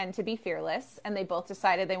to pretend to be fearless, and they both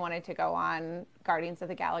decided they wanted to go on Guardians of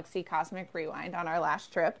the Galaxy Cosmic Rewind on our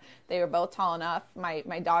last trip. They were both tall enough.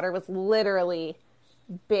 My daughter was literally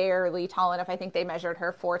barely tall enough. I think they measured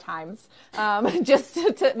her 4 times, just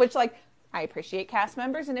to which, like, I appreciate cast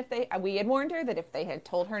members, and we had warned her that if they had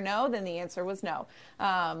told her no, then the answer was no.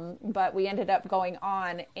 But we ended up going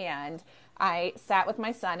on, and I sat with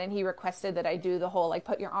my son, and he requested that I do the whole, like,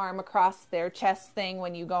 put your arm across their chest thing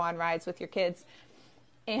when you go on rides with your kids.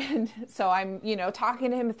 And so I'm,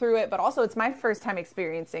 talking to him through it, but also it's my first time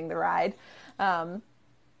experiencing the ride.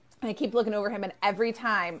 I keep looking over him, and every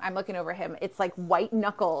time I'm looking over him, it's like white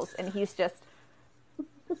knuckles, and he's just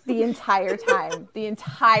the entire time, the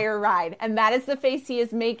entire ride. And that is the face he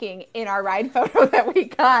is making in our ride photo that we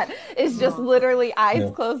got, is just literally eyes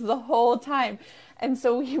closed the whole time. And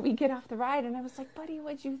so we get off the ride, and I was like, buddy,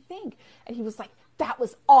 what'd you think? And he was like, that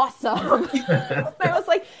was awesome. I was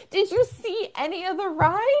like, did you see any of the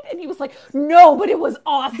ride? And he was like, no, but it was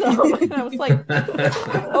awesome. And I was like,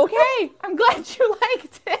 okay, I'm glad you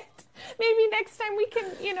liked it. Maybe next time we can,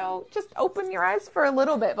 just open your eyes for a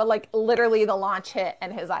little bit. But like literally the launch hit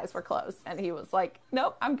and his eyes were closed. And he was like,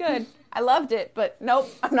 nope, I'm good. I loved it, but nope,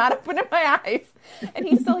 I'm not opening my eyes. And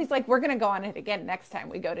he's like, we're going to go on it again next time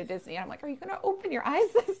we go to Disney. And I'm like, are you going to open your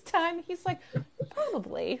eyes this time? He's like,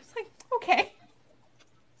 probably. It's like, okay.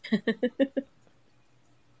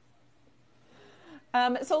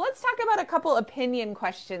 So let's talk about a couple opinion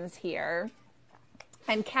questions here.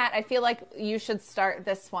 And Kat, I feel like you should start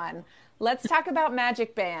this one. Let's talk about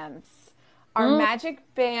magic bands. Are magic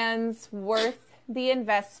bands worth the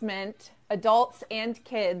investment? Adults and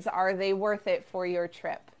kids, are they worth it for your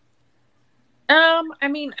trip? I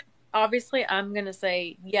mean, obviously I'm going to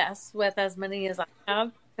say yes with as many as I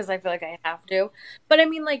have, because I feel like I have to. But I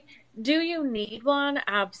mean, like, do you need one?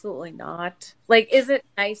 Absolutely not. Like, is it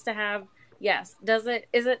nice to have? Yes. Does it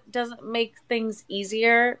make things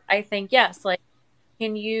easier? I think yes. Like,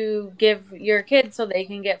 can you give your kids so they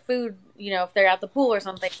can get food, if they're at the pool or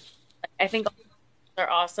something? I think they're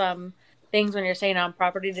awesome things when you're staying on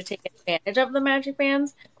property to take advantage of the magic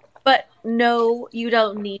bands. But no, you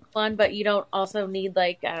don't need one, but you don't also need,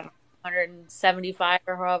 like, I don't know, 175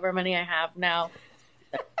 or however many I have now.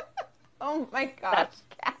 Oh my gosh,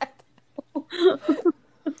 Kat.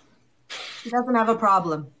 She doesn't have a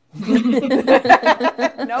problem.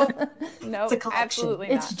 Nope, It's a collection. Absolutely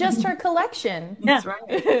not. It's just her collection. That's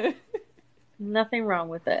right. Nothing wrong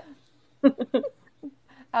with it.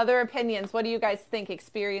 Other opinions, what do you guys think?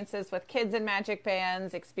 Experiences with kids in magic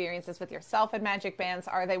bands, experiences with yourself in magic bands,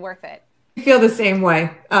 are they worth it? I feel the same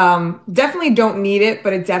way. Definitely don't need it,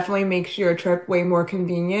 but it definitely makes your trip way more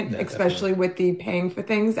convenient, especially with the paying for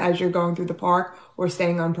things as you're going through the park or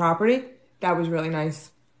staying on property. That was really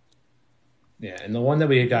nice. Yeah, and the one that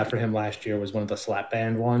we got for him last year was one of the slap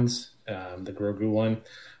band ones, the Grogu one,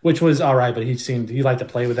 which was all right, but he liked to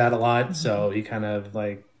play with that a lot, so he kind of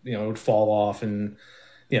like, it would fall off, and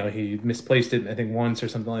he misplaced it, I think, once or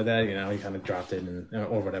something like that. He kind of dropped it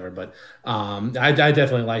or whatever. But I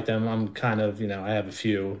definitely like them. I'm kind of, I have a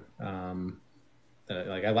few that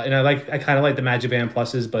I kind of like the Magic Band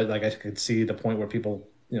Pluses, but like I could see the point where people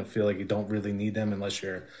feel like you don't really need them unless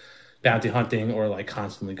you're bounty hunting or like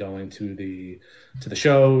constantly going to the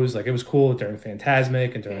shows. Like, it was cool during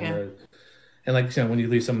Fantasmic and during and like, when you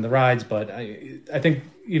leave some of the rides, but I think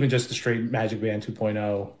even just the straight Magic Band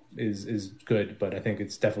 2.0 is good, but I think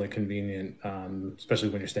it's definitely convenient, especially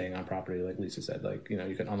when you're staying on property, like Lisa said. Like,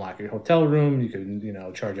 you can unlock your hotel room, you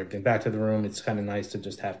can charge everything back to the room. It's kind of nice to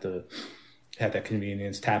just have that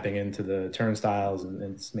convenience, tapping into the turnstiles, and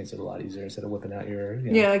it makes it a lot easier instead of whipping out your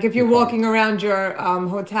like if you're walking around your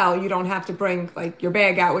hotel, you don't have to bring like your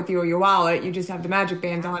bag out with you or your wallet. You just have the magic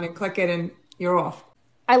band on and click it and you're off.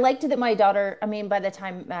 I liked that my daughter, I mean, by the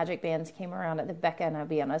time Magic Bands came around, I think Becca and I'd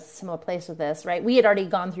be on a similar place with this, right? We had already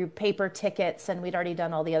gone through paper tickets and we'd already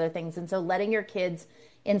done all the other things. And so letting your kids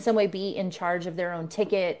in some way be in charge of their own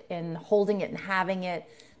ticket and holding it and having it,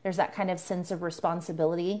 there's that kind of sense of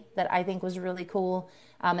responsibility that I think was really cool.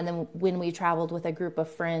 And then when we traveled with a group of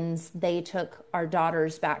friends, they took our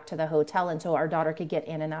daughters back to the hotel. And so our daughter could get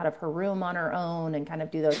in and out of her room on her own and kind of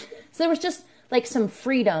do those. So there was just like some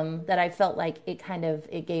freedom that I felt like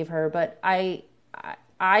it gave her. But I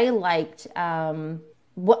liked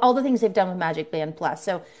all the things they've done with Magic Band Plus.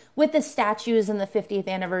 So with the statues and the 50th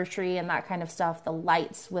anniversary and that kind of stuff, the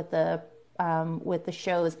lights with the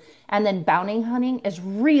shows, and then bounty hunting is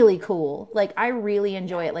really cool. Like I really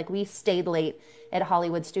enjoy it. Like we stayed late at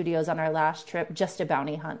Hollywood Studios on our last trip just to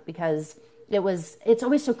bounty hunt because it's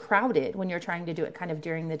always so crowded when you're trying to do it kind of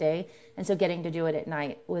during the day. And so getting to do it at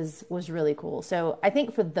night was really cool. So I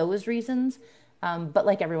think for those reasons, but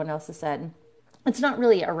like everyone else has said, it's not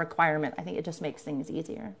really a requirement. I think it just makes things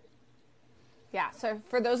easier. Yeah, so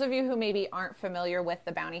for those of you who maybe aren't familiar with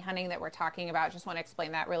the bounty hunting that we're talking about, just want to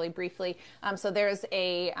explain that really briefly. So there's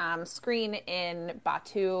a screen in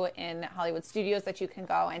Batu in Hollywood Studios that you can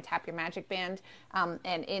go and tap your Magic Band.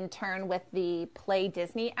 And in turn with the Play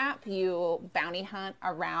Disney app, you bounty hunt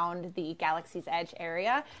around the Galaxy's Edge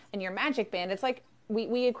area. And your Magic Band, it's like,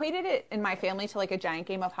 we equated it in my family to like a giant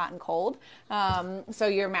game of hot and cold. So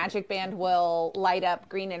your Magic Band will light up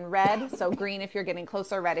green and red. So green if you're getting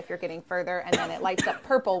closer, red if you're getting further, and then it lights up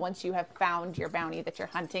purple once you have found your bounty that you're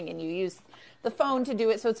hunting and you use the phone to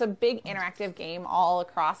do it. So it's a big interactive game all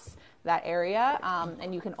across that area.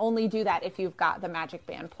 And you can only do that if you've got the Magic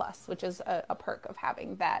Band Plus, which is a perk of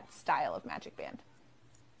having that style of Magic Band.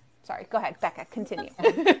 Sorry, go ahead, Becca, continue.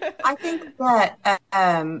 I think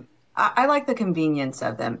that I like the convenience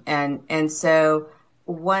of them, and so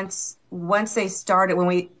once they started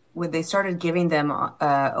when they started giving them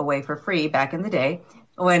away for free back in the day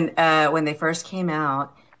when they first came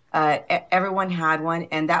out, everyone had one,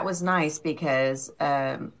 and that was nice because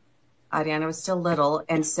Ariana was still little,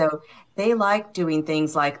 and so they liked doing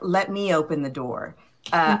things like let me open the door.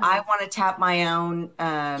 I want to tap my own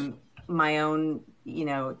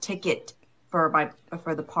ticket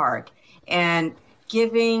for the park, and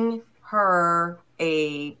giving her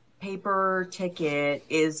a paper ticket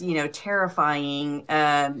is, terrifying.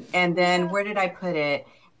 And then where did I put it?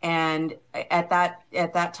 And at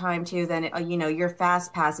that time too, then, your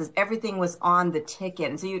fast passes, everything was on the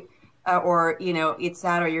ticket. And so it's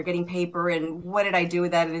that, or you're getting paper and what did I do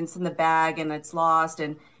with that? And it's in the bag and it's lost.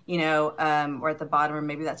 And, or at the bottom, or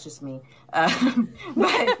maybe that's just me. But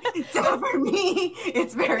so for me,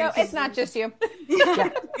 it's very, no, it's not just you. Yeah,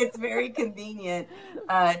 it's very convenient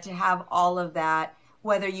to have all of that,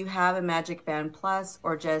 whether you have a Magic Band Plus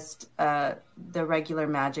or just the regular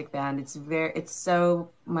Magic Band. It's so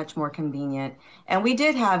much more convenient. And we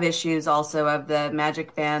did have issues also of the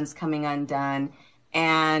Magic Bands coming undone.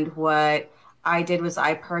 And what I did was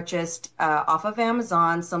I purchased off of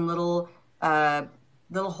Amazon some little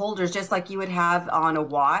holders, just like you would have on a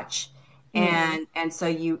watch. And so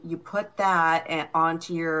you put that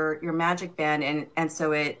onto your Magic Band, and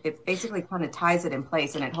so it basically kind of ties it in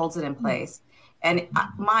place and it holds it in place. And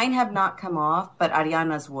mine have not come off, but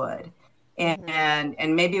Ariana's would.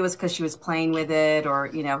 And maybe it was because she was playing with it or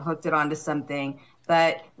hooked it onto something,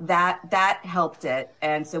 but that helped it.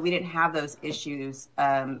 And so we didn't have those issues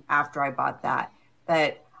after I bought that.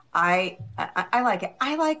 But I like it.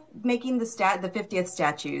 I like making the 50th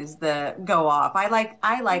statues go off. I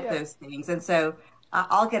like those things, and so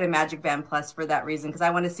I'll get a Magic Band Plus for that reason because I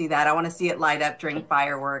want to see that. I want to see it light up during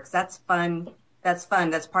fireworks. That's fun. That's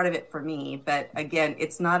part of it for me. But again,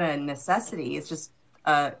 it's not a necessity. It's just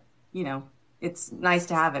it's nice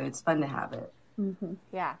to have it. It's fun to have it. Mm-hmm.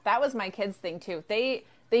 Yeah, that was my kids' thing too. They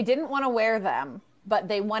didn't want to wear them, but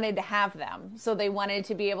they wanted to have them. So they wanted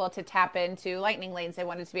to be able to tap into lightning lanes. They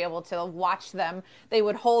wanted to be able to watch them. They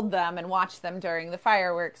would hold them and watch them during the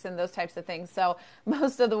fireworks and those types of things. So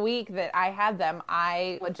most of the week that I had them,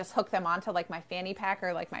 I would just hook them onto like my fanny pack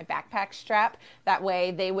or like my backpack strap. That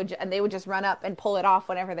way they would just run up and pull it off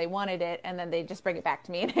whenever they wanted it. And then they just bring it back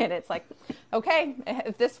to me. And it's like, okay,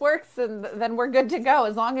 if this works, then we're good to go.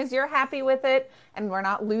 As long as you're happy with it and we're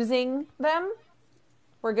not losing them,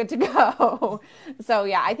 we're good to go. So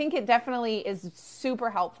yeah, I think it definitely is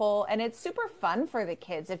super helpful, and it's super fun for the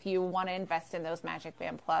kids if you want to invest in those Magic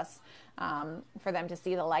Band Plus for them to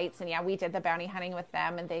see the lights. And yeah, we did the bounty hunting with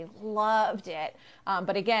them and they loved it.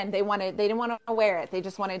 But again, they didn't want to wear it. They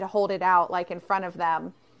just wanted to hold it out like in front of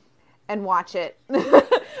them and watch it.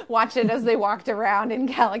 watch it as they walked around in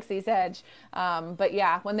Galaxy's Edge. But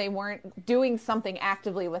yeah, when they weren't doing something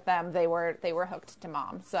actively with them, they were hooked to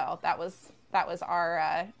mom. So that was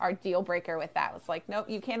our deal breaker with that. It was like, nope,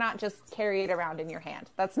 you cannot just carry it around in your hand.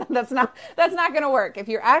 That's not going to work. If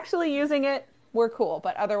you're actually using it, we're cool,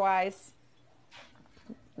 but otherwise,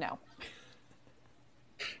 no.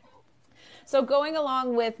 So going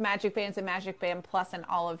along with Magic Bands and Magic Band Plus and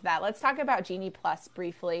all of that, let's talk about Genie Plus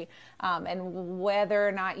briefly, and whether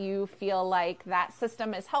or not you feel like that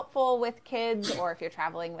system is helpful with kids, or if you're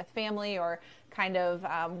traveling with family, or kind of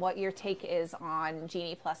what your take is on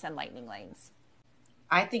Genie Plus and Lightning Lanes.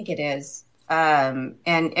 I think it is, and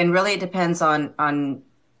really it depends on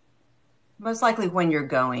most likely when you're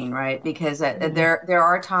going, right? Because there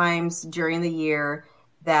are times during the year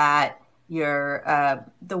that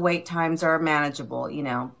the wait times are manageable,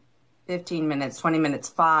 15 minutes, 20 minutes,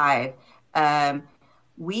 5.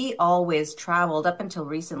 We always traveled up until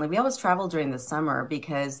recently. We always traveled during the summer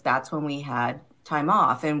because that's when we had time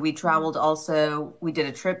off. And we traveled also, we did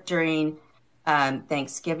a trip during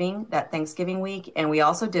Thanksgiving week. And we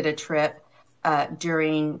also did a trip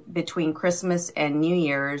between Christmas and New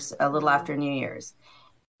Year's, a little after New Year's.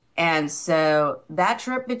 And so that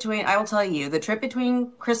trip I will tell you, the trip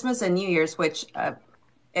between Christmas and New Year's, which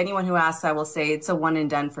anyone who asks, I will say it's a one and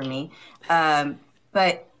done for me.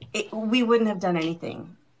 But we wouldn't have done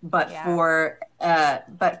anything but for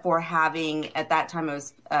having, at that time it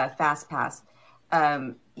was Fast Pass.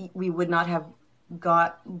 We would not have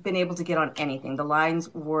been able to get on anything. The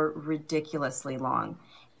lines were ridiculously long.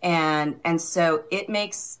 And so it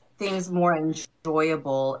makes things more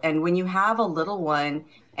enjoyable. And when you have a little one,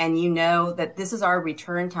 and you know that this is our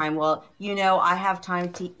return time, well, I have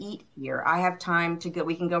time to eat here. I have time to go,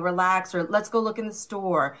 we can go relax, or let's go look in the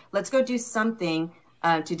store. Let's go do something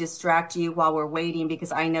to distract you while we're waiting,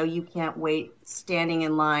 because I know you can't wait standing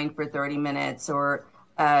in line for 30 minutes, or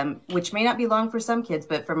which may not be long for some kids,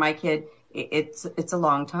 but for my kid, it's a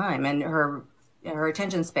long time, and her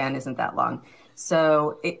attention span isn't that long.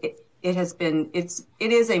 So it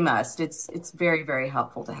is a must. It's very, very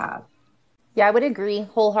helpful to have. Yeah, I would agree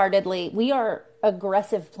wholeheartedly. We are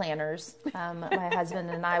aggressive planners. My husband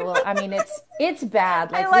and I will. I mean, it's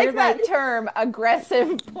bad. I like that term,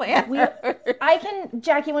 aggressive planner.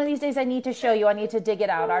 Jackie, one of these days I need to show you. I need to dig it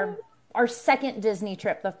out. Our second Disney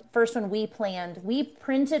trip, the first one we planned, we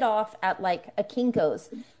printed off at like a Kinko's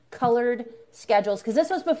colored schedules, because this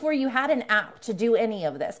was before you had an app to do any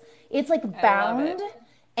of this. It's like bound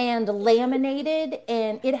and laminated,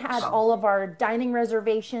 and it had all of our dining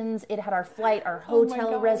reservations. It had our flight, our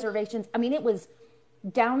hotel reservations. I mean, it was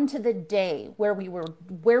down to the day where we were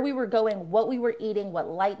going, what we were eating, what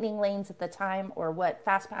lightning lanes at the time, or what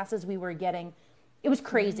fast passes we were getting. It was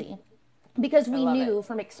crazy, because we knew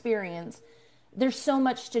from experience there's so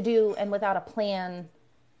much to do, and without a plan,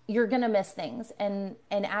 you're going to miss things. And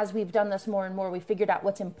as we've done this more and more, we figured out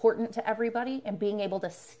what's important to everybody, and being able to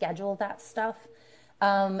schedule that stuff.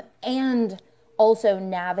 And also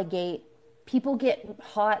navigate. People get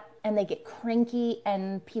hot and they get cranky,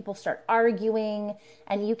 and people start arguing,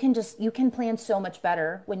 and you can plan so much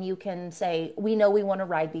better when you can say, we know we want to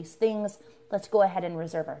ride these things. Let's go ahead and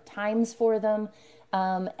reserve our times for them.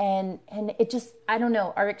 And it just, I don't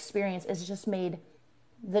know, our experience has just made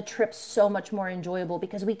the trip so much more enjoyable,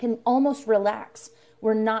 because we can almost relax.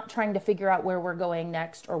 We're not trying to figure out where we're going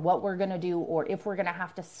next, or what we're going to do, or if we're going to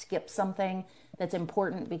have to skip something that's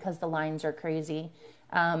important because the lines are crazy.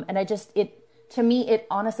 And to me, it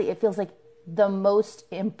honestly, it feels like the most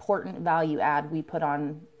important value add we put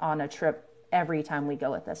on a trip every time we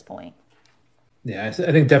go at this point. Yeah, I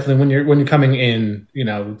think definitely when you're coming in,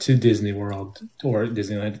 to Disney World or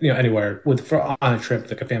Disneyland, anywhere on a trip,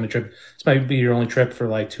 like a family trip, this might be your only trip for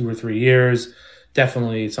like 2 or 3 years.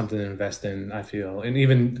 Definitely something to invest in, I feel. And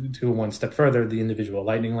even to one step further, the individual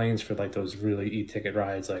lightning lanes for like those really e-ticket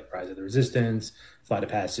rides, like Rise of the Resistance, Flight of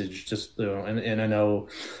Passage, and I know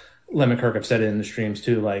Lemon Kirk have said it in the streams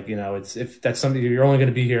too, like, if that's something you're only going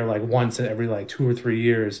to be here like once every like 2 or 3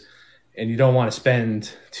 years, and you don't want to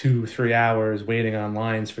spend 2-3 hours waiting on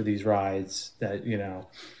lines for these rides, that,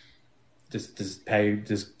 just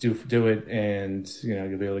do it, and,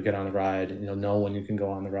 you'll be able to get on the ride, and you'll know when you can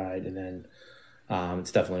go on the ride, and then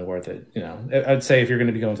it's definitely worth it. I'd say if you're going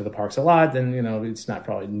to be going to the parks a lot, then, it's not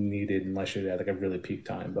probably needed unless you're at like a really peak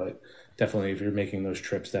time. But definitely if you're making those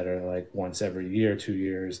trips that are like once every year, 2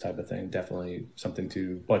 years type of thing, definitely something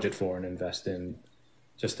to budget for and invest in,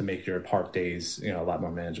 just to make your park days, a lot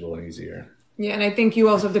more manageable and easier. Yeah. And I think you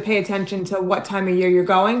also have to pay attention to what time of year you're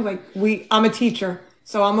going. Like I'm a teacher,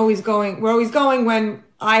 so we're always going when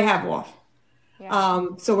I have off.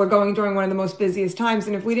 So we're going during one of the most busiest times.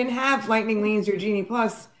 And if we didn't have Lightning Lanes or Genie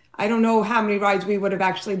Plus, I don't know how many rides we would have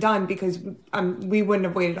actually done because we wouldn't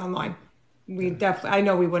have waited online. I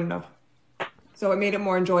know we wouldn't have. So it made it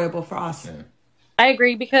more enjoyable for us. Yeah. I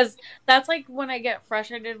agree, because that's like when I get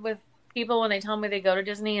frustrated with people when they tell me they go to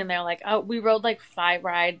Disney and they're like, "Oh, we rode like 5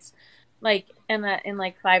 rides, like in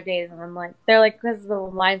like 5 days," and I'm like, they're like, because the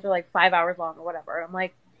lines are like 5 hours long or whatever. And I'm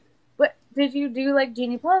like, "What did you do, like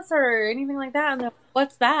Genie Plus or anything like that?" And they're like,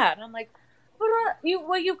 "What's that?" And I'm like,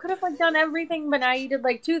 you could have like done everything, but now you did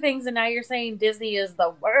like 2 things, and now you're saying Disney is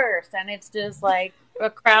the worst, and it's just like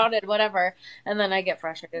a crowded whatever." And then I get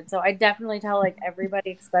frustrated. So I definitely tell like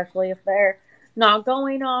everybody, especially if they're not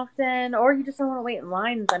going often or you just don't want to wait in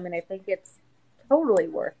lines. I mean, I think it's totally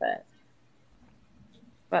worth it.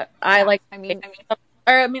 But I like, I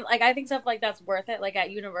think stuff like that's worth it. Like at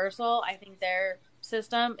Universal, I think their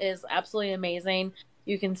system is absolutely amazing.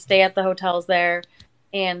 You can stay at the hotels there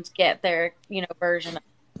and get their, version of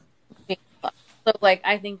Genie Plus. So like,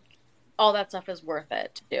 I think all that stuff is worth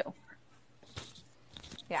it to do.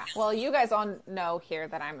 Yeah, well, you guys all know here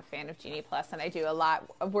that I'm a fan of Genie Plus, and I do a lot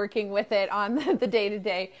of working with it on the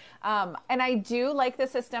day-to-day. And I do like the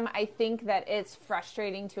system. I think that it's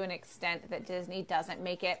frustrating to an extent that Disney doesn't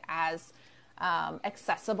make it as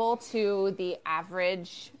accessible to the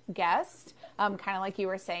average guest. Kind of like you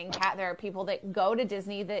were saying, Kat, there are people that go to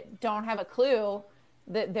Disney that don't have a clue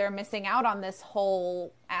that they're missing out on this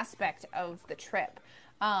whole aspect of the trip.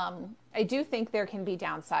 I do think there can be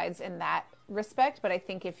downsides in that respect, but I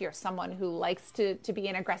think if you're someone who likes to be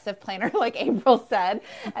an aggressive planner, like April said,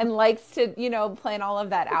 and likes to, plan all of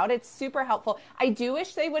that out, it's super helpful. I do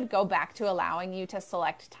wish they would go back to allowing you to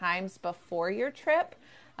select times before your trip.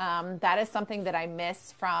 That is something that I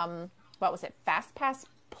miss from, what was it, FastPass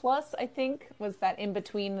Plus, I think, was that in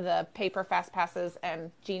between the paper Fast Passes and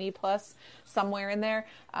Genie Plus, somewhere in there.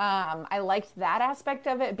 I liked that aspect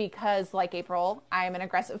of it because, like April, I'm an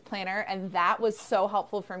aggressive planner, and that was so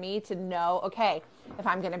helpful for me to know, okay, if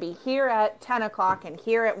I'm going to be here at 10 o'clock and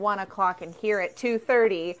here at 1 o'clock and here at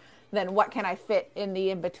 2:30, then what can I fit in the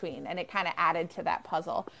in-between? And it kind of added to that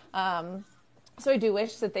puzzle. So I do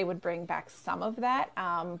wish that they would bring back some of that,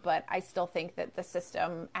 but I still think that the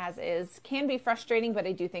system as is can be frustrating, but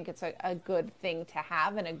I do think it's a good thing to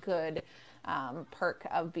have and a good perk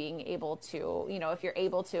of being able to, if you're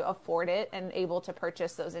able to afford it and able to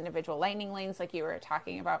purchase those individual lightning lanes like you were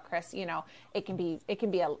talking about, Chris, it can be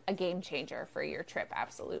a game changer for your trip,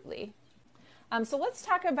 absolutely. So let's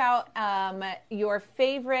talk about your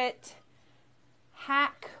favorite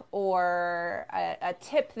hack or a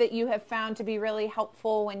tip that you have found to be really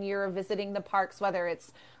helpful when you're visiting the parks, whether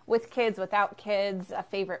it's with kids, without kids, a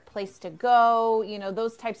favorite place to go,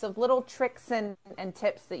 those types of little tricks and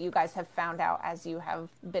tips that you guys have found out as you have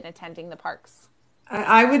been attending the parks.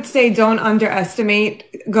 I would say don't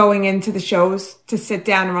underestimate going into the shows to sit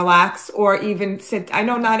down and relax, or even I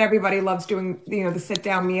know not everybody loves doing, the sit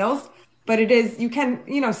down meals, but it is, you can,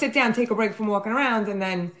 sit down, take a break from walking around, and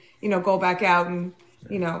then go back out and,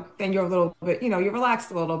 then you're a little bit, you're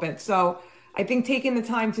relaxed a little bit. So I think taking the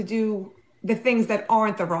time to do the things that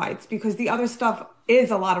aren't the rides, because the other stuff is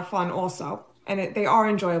a lot of fun also. And they are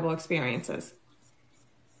enjoyable experiences.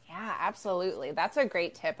 Yeah, absolutely. That's a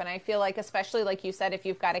great tip. And I feel like, especially like you said, if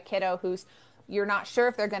you've got a kiddo you're not sure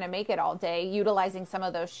if they're going to make it all day, utilizing some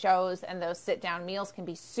of those shows and those sit down meals can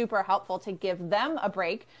be super helpful to give them a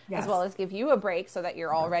break, yes, as well as give you a break so that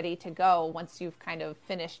you're all ready to go once you've kind of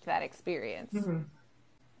finished that experience. Mm-hmm.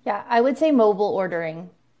 Yeah, I would say mobile ordering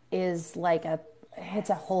is it's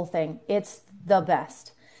a whole thing. It's the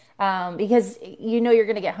best. Because you're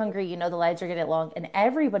going to get hungry, the lines are going to get long, and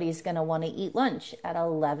everybody's going to want to eat lunch at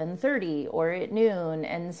 11:30 or at noon.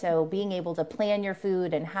 And so being able to plan your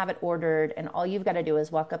food and have it ordered, and all you've got to do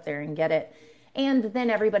is walk up there and get it. And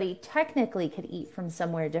then everybody technically could eat from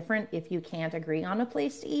somewhere different if you can't agree on a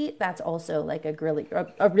place to eat. That's also like a really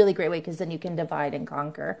great way, because then you can divide and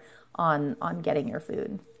conquer on getting your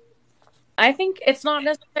food. I think it's not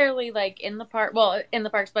necessarily like in the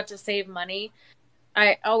parks, but to save money.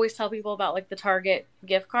 I always tell people about like the Target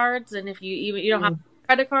gift cards, and if you don't have a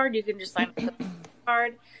credit card, you can just sign up with a gift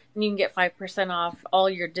card, and you can get 5% off all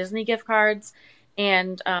your Disney gift cards.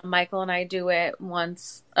 And Michael and I do it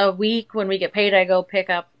once a week. When we get paid, I go pick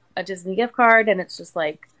up a Disney gift card, and it's just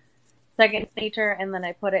like second nature. And then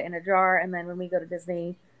I put it in a jar, and then when we go to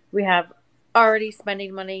Disney, we have already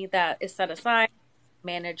spending money that is set aside,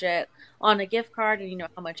 manage it on a gift card, and you know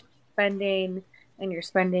how much you're spending. And your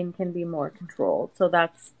spending can be more controlled. So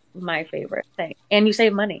that's my favorite thing. And you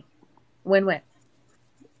save money. Win-win.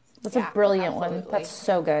 That's a brilliant one. That's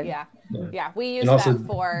so good. Yeah. Yeah, we use And also, that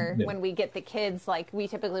for yeah. when we get the kids, like we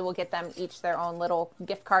typically will get them each their own little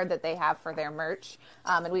gift card that they have for their merch.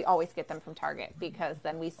 And we always get them from Target because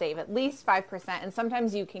then we save at least 5%. And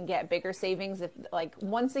sometimes you can get bigger savings if like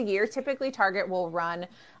once a year, typically Target will run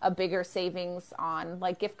a bigger savings on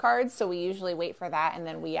like gift cards. So we usually wait for that. And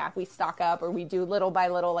then we stock up, or we do little by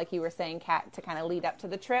little, like you were saying, Kat, to kind of lead up to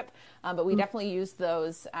the trip. But we definitely use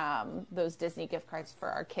those Disney gift cards for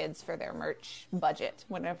our kids for their merch budget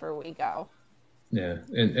whenever we go. Yeah,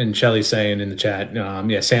 and Shelly's saying in the chat,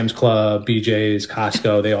 Sam's Club, BJ's,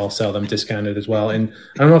 Costco, they all sell them discounted as well. And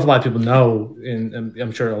I don't know if a lot of people know, and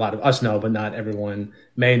I'm sure a lot of us know, but not everyone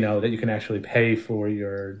may know that you can actually pay for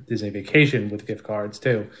your Disney vacation with gift cards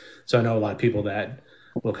too. So I know a lot of people that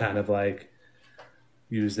will kind of like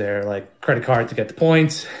use their like credit card to get the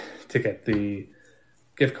points, to get the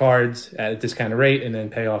gift cards at a discounted rate, and then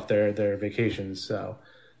pay off their vacations. So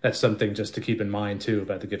that's something just to keep in mind too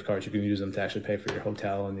about the gift cards. You can use them to actually pay for your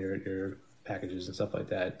hotel and your packages and stuff like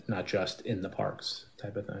that, not just in the parks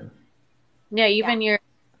type of thing. Yeah, even your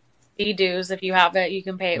fee dues, if you have it, you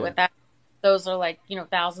can pay it with that. Those are like,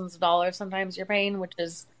 thousands of dollars sometimes you're paying, which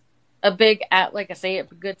is a big,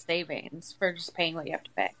 good savings for just paying what you have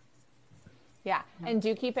to pay. Yeah, and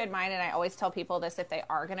do keep in mind, and I always tell people this, if they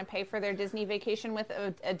are going to pay for their Disney vacation with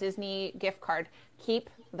a Disney gift card, keep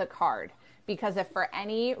the card. Because if for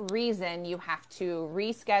any reason you have to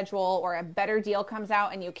reschedule or a better deal comes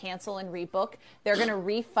out and you cancel and rebook, they're going to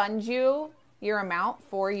refund you your amount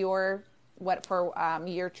for your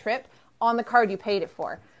trip on the card you paid it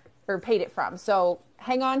for or paid it from. So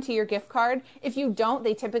hang on to your gift card. If you don't,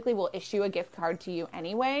 they typically will issue a gift card to you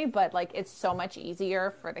anyway, but like it's so much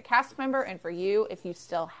easier for the cast member and for you if you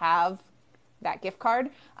still have that gift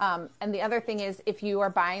card. And the other thing is, if you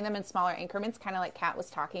are buying them in smaller increments, kind of like Kat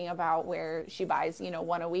was talking about where she buys,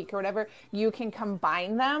 one a week or whatever, you can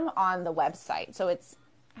combine them on the website. So it's,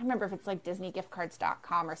 I remember if it's like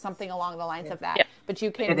disneygiftcards.com or something along the lines of that, but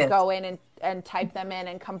you can go in and type them in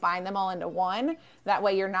and combine them all into one. That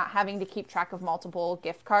way you're not having to keep track of multiple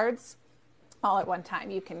gift cards all at one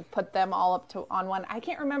time. You can put them all up on one. I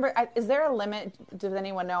can't remember. Is there a limit? Does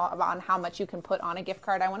anyone know on how much you can put on a gift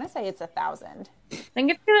card? I want to say it's 1,000. I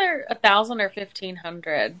think it's either 1,000 or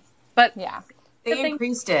 1,500. But yeah, they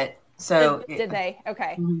increased it. So did they?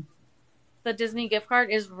 Okay. The Disney gift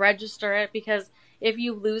card is register it, because if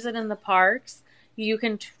you lose it in the parks, you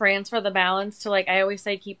can transfer the balance to, like, I always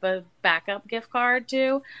say, keep a backup gift card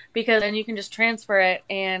too, because then you can just transfer it.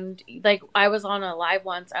 And like, I was on a live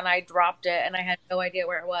once and I dropped it and I had no idea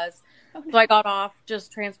where it was. So I got off,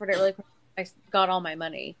 just transferred it really quick. I got all my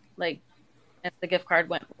money, like, and the gift card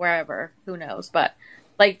went wherever, who knows, but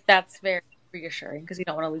like, that's very reassuring because you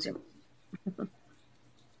don't want to lose your money.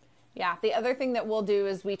 Yeah. The other thing that we'll do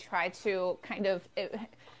is we try to kind of,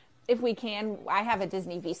 if we can, I have a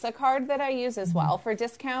Disney Visa card that I use as well for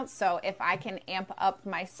discounts. So if I can amp up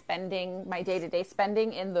my spending, my day-to-day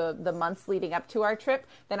spending in the months leading up to our trip,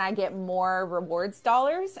 then I get more rewards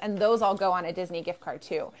dollars, and those all go on a Disney gift card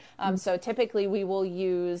too. So typically we will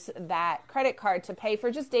use that credit card to pay for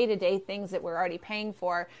just day-to-day things that we're already paying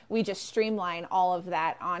for. We just streamline all of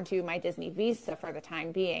that onto my Disney Visa for the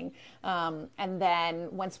time being. And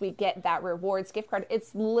then once we get that rewards gift card,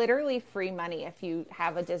 it's literally free money if you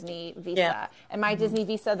have a Disney Visa. And my Disney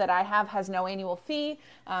Visa that I have has no annual fee.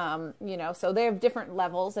 So they have different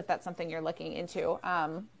levels if that's something you're looking into.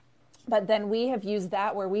 But then we have used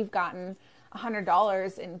that where we've gotten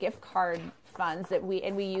 $100 in gift card funds that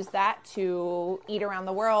we use that to eat around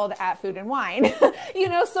the world at Food and Wine.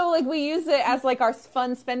 So like we use it as like our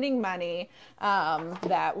fun spending money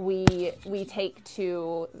that we take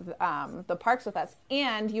to the parks with us.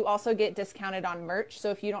 And you also get discounted on merch. So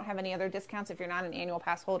if you don't have any other discounts, if you're not an annual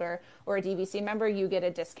pass holder or a DVC member, you get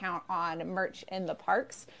a discount on merch in the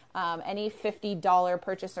parks. Any $50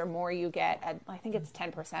 purchase or more, you get, I think it's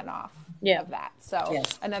 10% off of that. So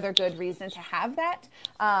another good reason to have that,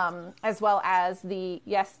 as well as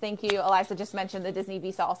thank you. Eliza just mentioned the Disney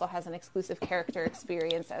Visa also has an exclusive character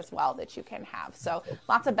experience as well that you can have. So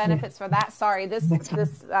lots of benefits for that. Sorry, this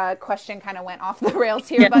question kind of went off the rails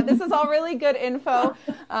here, but this is all really good info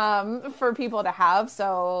for people to have.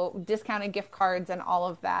 So discounted gift cards and all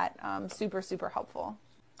of that, super, super helpful.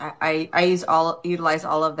 I utilize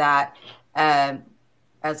all of that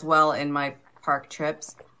as well in my park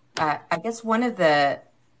trips. I guess one of the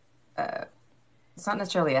it's not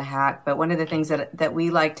necessarily a hack, but one of the things that we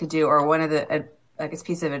like to do, or one of the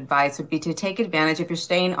piece of advice would be to take advantage if you're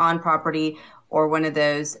staying on property or one of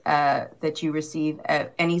those that you receive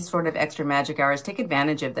any sort of extra magic hours. Take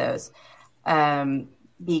advantage of those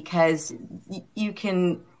because you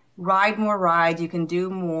can ride more rides. You can do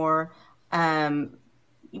more.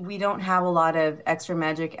 We don't have a lot of extra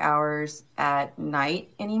magic hours at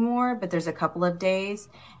night anymore, but there's a couple of days,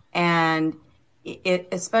 and it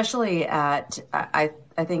especially at I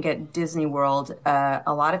think at Disney World,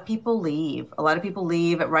 a lot of people leave. A lot of people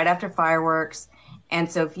leave right after fireworks, and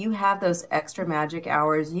so if you have those extra magic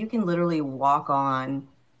hours, you can literally walk on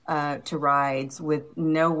to rides with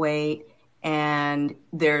no wait, and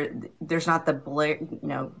there's not the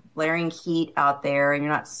blaring heat out there, and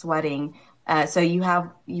you're not sweating. So you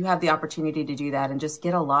have the opportunity to do that and just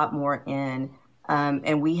get a lot more in.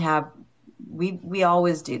 And we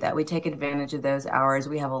always do that. We take advantage of those hours.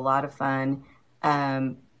 We have a lot of fun.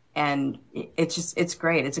 And it's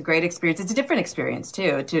great. It's a great experience. It's a different experience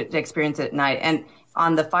too, to experience it at night. And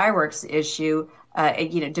on the fireworks issue,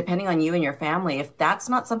 depending on you and your family, if that's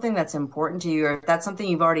not something that's important to you, or if that's something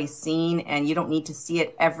you've already seen and you don't need to see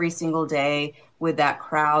it every single day with that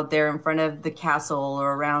crowd there in front of the castle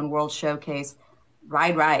or around World Showcase,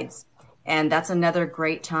 ride rides. And that's another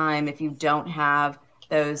great time if you don't have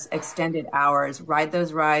those extended hours. Ride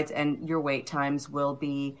those rides and your wait times will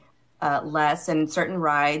be less. And certain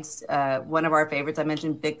rides, one of our favorites, I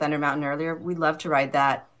mentioned Big Thunder Mountain earlier, we love to ride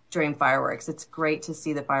that during fireworks. It's great to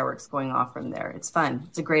see the fireworks going off from there. It's fun.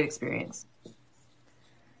 It's a great experience.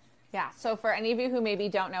 Yeah, so for any of you who maybe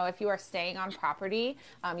don't know, if you are staying on property,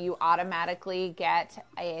 you automatically get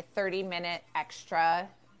a 30-minute extra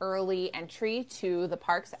early entry to the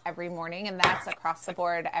parks every morning, and that's across the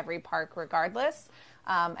board, every park regardless.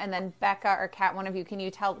 And then Becca or Kat, one of you, can you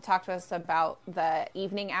talk to us about the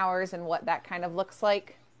evening hours and what that kind of looks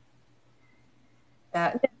like?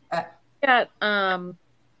 Got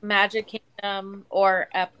Magic Kingdom or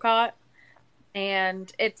Epcot, and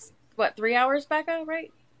it's 3 hours, Becca,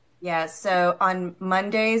 right? Yeah, so on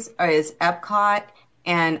Mondays is Epcot,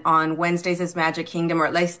 and on Wednesdays is Magic Kingdom, or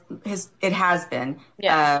at least it has been.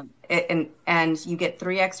 Yeah. And you get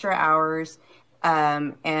 3 extra hours,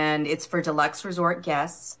 and it's for deluxe resort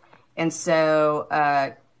guests. And so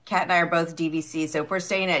Kat and I are both DVC, so if we're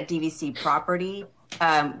staying at DVC property,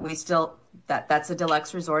 we still that's a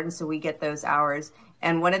deluxe resort, and so we get those hours.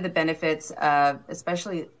 And one of the benefits,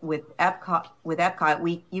 especially with Epcot,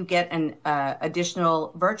 you get an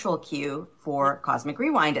additional virtual queue for Cosmic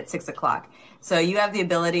Rewind at 6:00. So you have the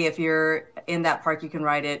ability, if you're in that park, you can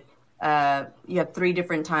ride it. You have 3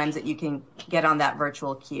 different times that you can get on that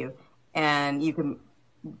virtual queue, and you can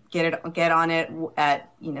get on it at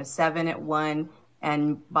 7 at 1,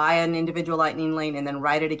 and buy an individual lightning lane, and then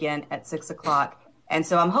ride it again at 6:00. And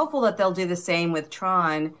so I'm hopeful that they'll do the same with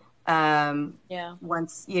Tron.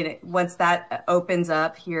 Once that opens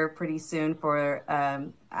up here pretty soon for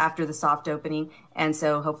after the soft opening, and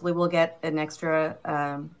so hopefully we'll get an extra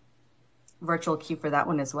virtual queue for that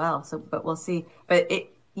one as well. So, but we'll see. But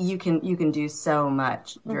you can do so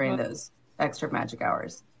much during those extra magic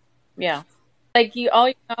hours. Yeah, like all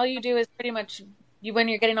you do is pretty much when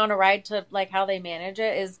you're getting on a ride, to like how they manage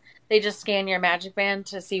it is they just scan your magic band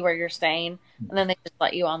to see where you're staying, and then they just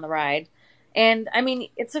let you on the ride. And I mean,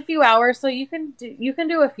 it's a few hours, so you can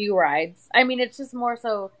do a few rides. I mean, it's just more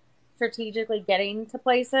so strategically getting to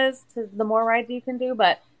places, to the more rides you can do,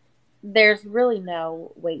 but there's really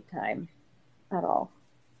no wait time at all.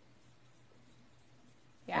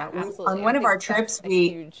 Yeah, absolutely. On one of our trips,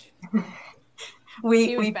 huge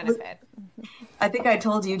benefit. I think I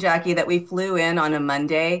told you, Jackie, that we flew in on a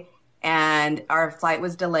Monday, and our flight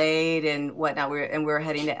was delayed and whatnot. We were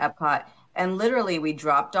heading to Epcot. And literally, we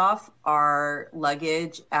dropped off our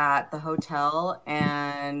luggage at the hotel,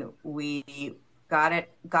 and we got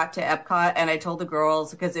to Epcot. And I told the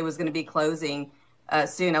girls, because it was going to be closing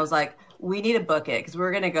soon, I was like, we need to book it because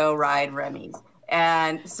we're going to go ride Remy's.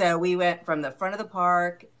 And so we went from the front of the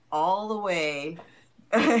park all the way.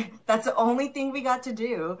 That's the only thing we got to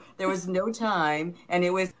do. There was no time, and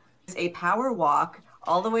it was a power walk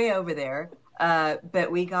all the way over there.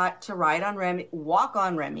 But we got to walk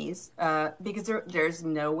on Remy's because there's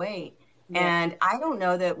no wait. Yeah. And I don't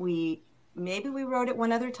know that maybe we rode it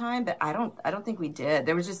one other time, but I don't think we did.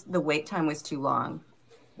 There was just, the wait time was too long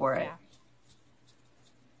for it.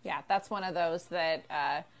 Yeah, that's one of those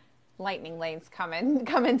that lightning lanes come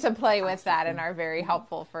into play with that and are very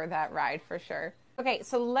helpful for that ride for sure. Okay,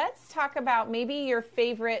 so let's talk about maybe your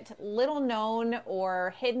favorite little known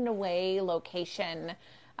or hidden away location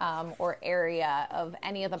or area of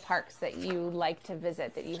any of the parks that you like to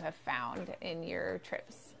visit that you have found in your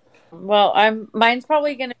trips. Well, mine's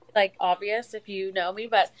probably going to be like obvious if you know me,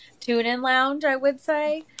 but Tune In Lounge, I would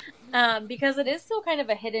say, because it is still kind of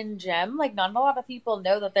a hidden gem. Like, not a lot of people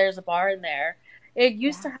know that there's a bar in there. It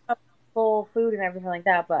used to have full food and everything like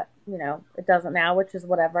that, but you know, it doesn't now, which is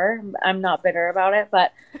whatever. I'm not bitter about it,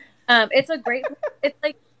 but it's a great, it's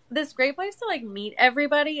like this great place to like meet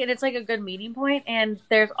everybody, and it's like a good meeting point, and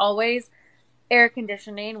there's always air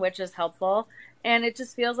conditioning, which is helpful, and it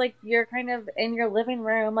just feels like you're kind of in your living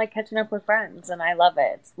room, like catching up with friends, and I love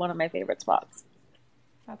it. It's one of my favorite spots.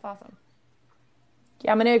 That's awesome.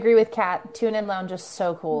 Yeah, I'm going to agree with Kat. Tune In Lounge is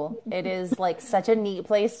so cool. It is like such a neat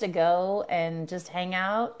place to go and just hang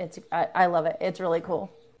out. I love it. It's really cool.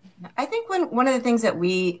 I think one of the things that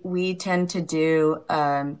we tend to do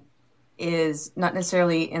is not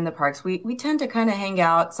necessarily in the parks. We tend to kind of hang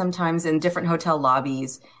out sometimes in different hotel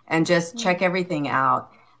lobbies and just check everything out.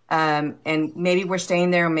 And maybe we're staying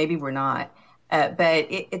there, maybe we're not. But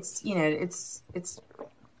it's you know it's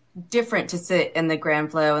different to sit in the Grand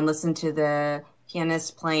Flow and listen to the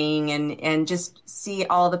pianist playing and just see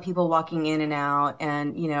all the people walking in and out,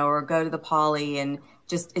 and you know, or go to the Poly, and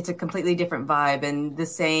just it's a completely different vibe. And the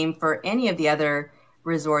same for any of the other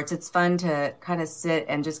resorts. It's fun to kind of sit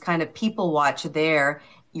and just kind of people watch there.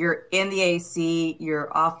 You're in the AC,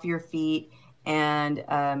 you're off your feet, and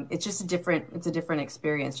it's just a different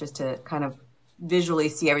experience just to kind of visually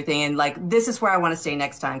see everything, and like, this is where I want to stay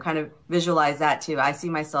next time. Kind of visualize that too. I see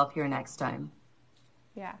myself here next time.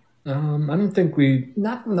 Yeah. I don't think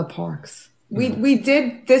Not from the parks. We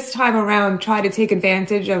did this time around try to take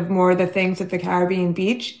advantage of more of the things at the Caribbean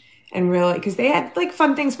beach, and really, because they had like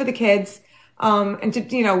fun things for the kids. And to,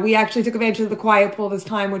 you know, we actually took advantage of the quiet pool this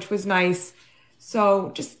time, which was nice.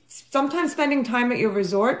 So just sometimes spending time at your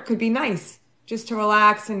resort could be nice, just to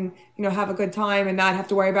relax and, you know, have a good time and not have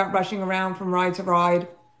to worry about rushing around from ride to ride.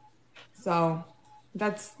 So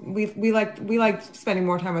that's, we liked spending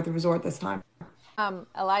more time at the resort this time.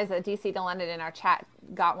 Eliza, DC to London in our chat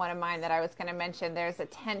got one of mine that I was going to mention. There's a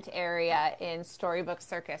tent area in Storybook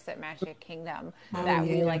Circus at Magic Kingdom that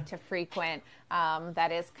we like to frequent.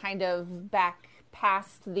 That is kind of back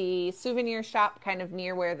past the souvenir shop, kind of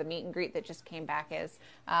near where the meet and greet that just came back is.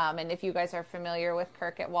 And if you guys are familiar with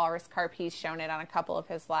Kirk at Walrus Carp, he's shown it on a couple of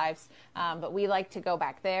his lives. But we like to go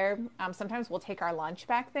back there. Sometimes we'll take our lunch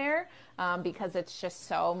back there because it's just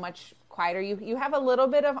so much quieter. You have a little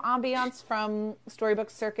bit of ambiance from Storybook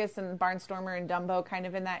Circus and Barnstormer and Dumbo kind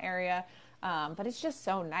of in that area. But it's just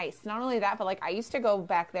so nice. Not only that, but like I used to go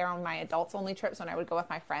back there on my adults only trips when I would go with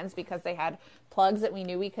my friends because they had plugs that we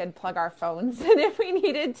knew we could plug our phones in if we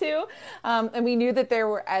needed to. And we knew that there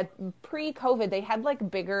were, at pre-COVID, they had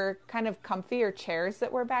like bigger kind of comfier chairs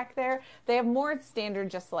that were back there. They have more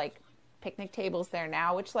standard just like picnic tables there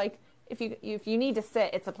now, which like if you need to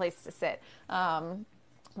sit, it's a place to sit.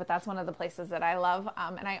 But that's one of the places that I love.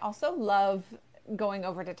 And I also love going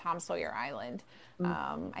over to Tom Sawyer Island.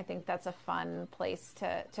 I think that's a fun place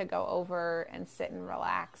to go over and sit and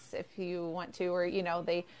relax if you want to, or, you know,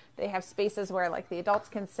 they have spaces where like the adults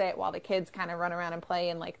can sit while the kids kind of run around and play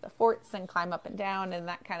in like the forts and climb up and down and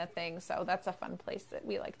that kind of thing. So that's a fun place that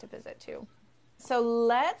we like to visit too. So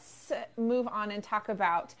let's move on and talk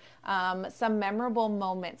about some memorable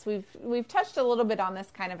moments. We've touched a little bit on this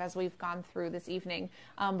kind of as we've gone through this evening,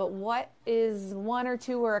 but what is one or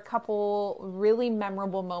two or a couple really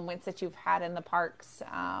memorable moments that you've had in the parks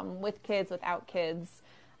with kids, without kids?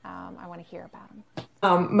 I want to hear about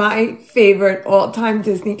them. My favorite all-time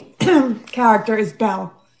Disney character is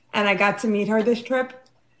Belle, and I got to meet her this trip,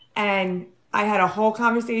 and I had a whole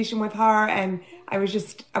conversation with her, and I was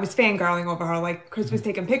fangirling over her. Like, Chris was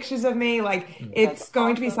taking pictures of me. Like, it's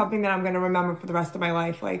going to be something that I'm going to remember for the rest of my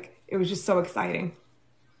life. Like, it was just so exciting.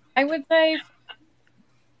 I would say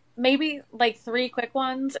maybe like three quick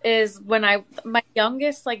ones is when my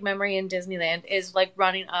youngest like memory in Disneyland is like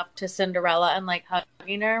running up to Cinderella and like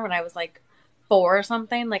hugging her when I was like 4 or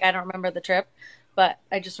something. Like, I don't remember the trip, but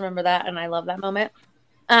I just remember that, and I love that moment.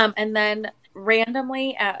 And then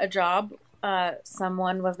randomly at a job,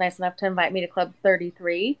 someone was nice enough to invite me to Club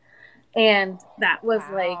 33, and that was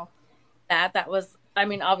like that was, I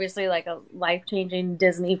mean, obviously like a life-changing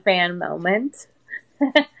Disney fan moment.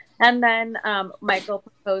 And then Michael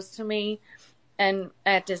proposed to me and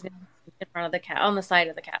at Disney in front of the on the side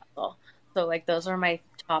of the castle. So like those are my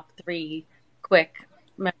top 3 quick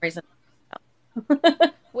memories.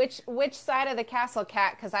 Which side of the castle,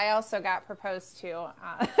 Kat? Because I also got proposed to.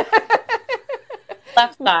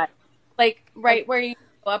 Left side. Like right where you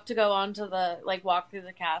go up to go onto the, like, walk through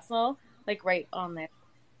the castle, like right on there.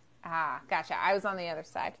 Ah, gotcha. I was on the other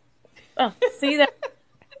side. Oh, see that?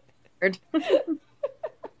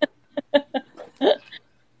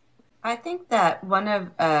 I think that one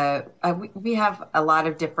of we have a lot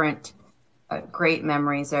of different great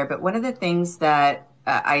memories there, but one of the things that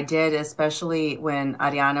I did, especially when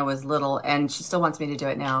Ariana was little, and she still wants me to do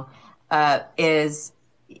it now, is,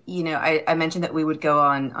 I mentioned that we would go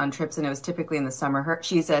on trips, and it was typically in the summer.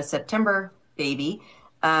 She's a September baby.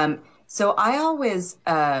 So I always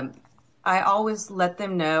let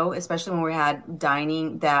them know, especially when we had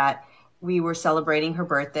dining, that we were celebrating her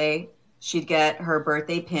birthday. She'd get her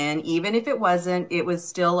birthday pin, even if it wasn't, it was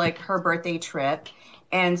still like her birthday trip.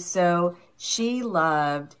 And so she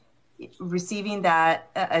loved receiving that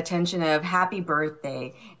attention of happy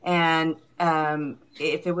birthday. And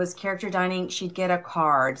if it was character dining, she'd get a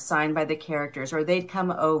card signed by the characters, or they'd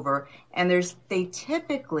come over, and they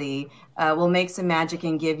typically will make some magic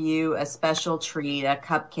and give you a special treat, a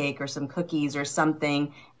cupcake or some cookies or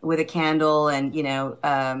something with a candle, and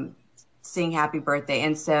sing happy birthday.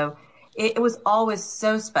 And so it was always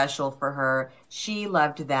so special for her. She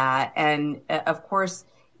loved that. And of course,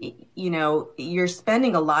 you're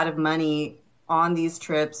spending a lot of money on these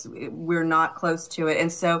trips. We're not close to it.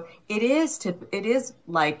 And so it is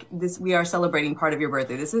like this, we are celebrating part of your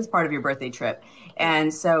birthday. This is part of your birthday trip.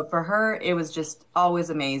 And so for her, it was just always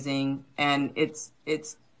amazing. And it's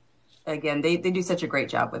again, they do such a great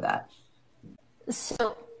job with that.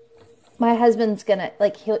 So my husband's gonna,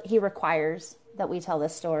 like, he requires that we tell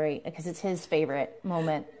this story because it's his favorite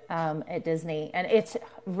moment at Disney, and it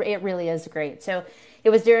really is great. So it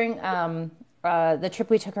was during the trip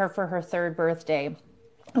we took her for her 3rd birthday.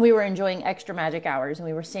 We were enjoying extra magic hours, and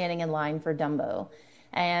we were standing in line for Dumbo.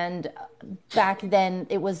 And back then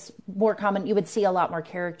it was more common. You would see a lot more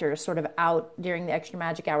characters sort of out during the extra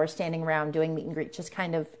magic hours, standing around doing meet and greet, just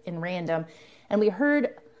kind of in random. And we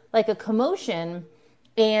heard like a commotion,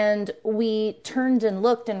 and we turned and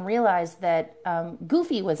looked and realized that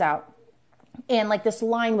Goofy was out. And like this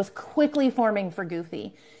line was quickly forming for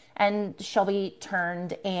Goofy. And Shelby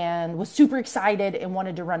turned and was super excited and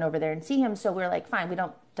wanted to run over there and see him. So we were like, fine, we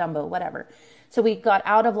don't Dumbo, whatever. So we got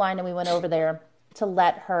out of line and we went over there to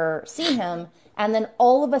let her see him. And then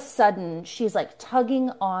all of a sudden, she's like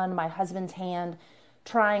tugging on my husband's hand,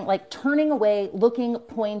 turning away, looking,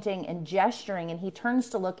 pointing, and gesturing. And he turns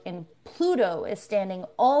to look, and Pluto is standing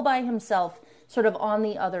all by himself, sort of on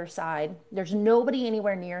the other side. There's nobody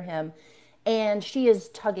anywhere near him. And she is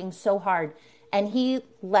tugging so hard. And he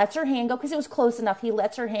lets her hand go because it was close enough. He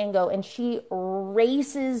lets her hand go, and she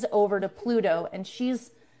races over to Pluto, and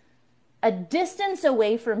she's a distance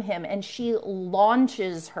away from him, and she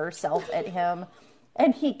launches herself at him,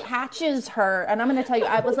 and he catches her. And I'm going to tell you,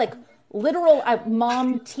 I was like literal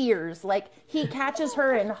mom tears. Like, he catches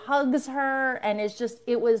her and hugs her, and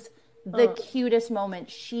it was the cutest moment.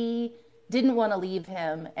 She didn't want to leave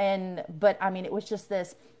him. But I mean, it was just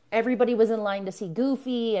this. Everybody was in line to see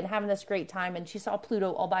Goofy and having this great time, and she saw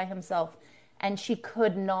Pluto all by himself, and she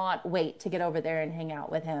could not wait to get over there and hang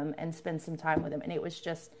out with him and spend some time with him. And it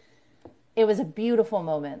was a beautiful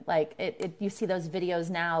moment. Like, you see those videos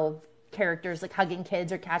now of characters like hugging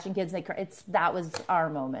kids or catching kids. That was our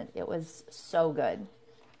moment. It was so good.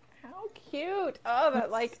 How cute.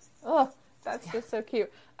 That's just so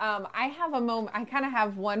cute. I have a moment. I kind of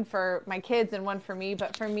have one for my kids and one for me.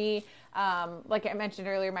 But for me, like I mentioned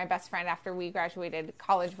earlier, my best friend after we graduated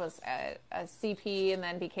college was a CP and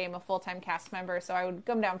then became a full-time cast member. So I would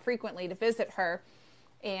come down frequently to visit her.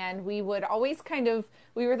 And we would always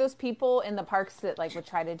we were those people in the parks that like would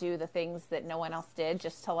try to do the things that no one else did,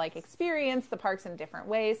 just to like experience the parks in different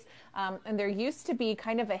ways. And there used to be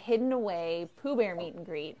kind of a hidden away Pooh Bear meet and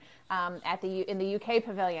greet in the UK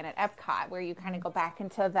pavilion at Epcot, where you kind of go back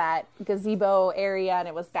into that gazebo area, and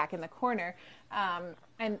it was back in the corner.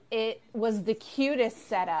 And it was the cutest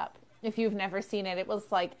setup. If you've never seen it, it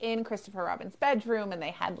was like in Christopher Robin's bedroom, and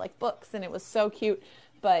they had like books, and it was so cute.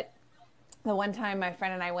 But the one time my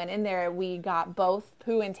friend and I went in there, we got both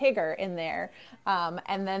Pooh and Tigger in there.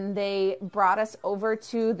 And then they brought us over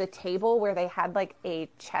to the table where they had like a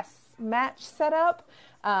chess match set up.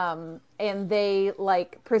 And they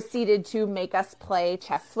like proceeded to make us play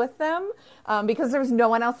chess with them because there was no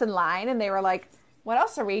one else in line. And they were like, what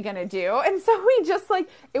else are we going to do? And so we just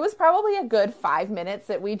it was probably a good 5 minutes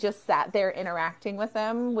that we just sat there interacting with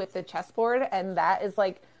them with the chessboard. And that is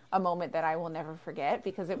like a moment that I will never forget,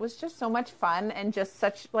 because it was just so much fun and just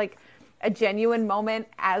such like a genuine moment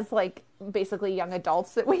as like basically young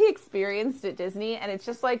adults that we experienced at Disney. And it's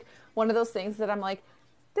just like one of those things that I'm like,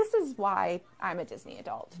 this is why I'm a Disney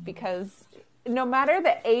adult, because no matter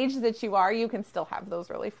the age that you are, you can still have those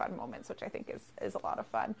really fun moments, which I think is a lot of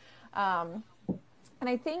fun. And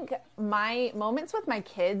I think my moments with my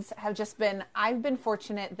kids have just been, I've been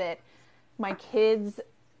fortunate that my kids,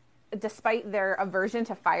 despite their aversion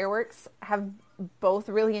to fireworks, have both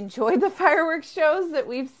really enjoyed the fireworks shows that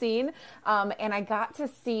we've seen. And I got to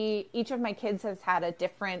see, each of my kids has had a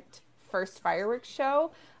different first fireworks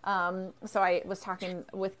show. So I was talking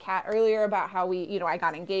with Kat earlier about how I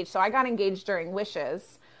got engaged. So I got engaged during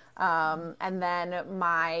Wishes. And then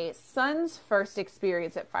my son's first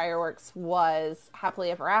experience at fireworks was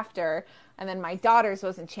Happily Ever After. And then my daughter's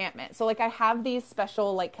was Enchantment. So like I have these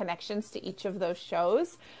special like connections to each of those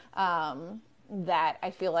shows. That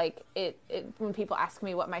I feel like when people ask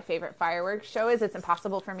me what my favorite fireworks show is, it's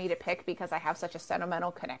impossible for me to pick because I have such a sentimental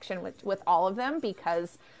connection with all of them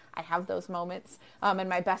because I have those moments. And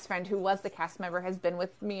my best friend who was the cast member has been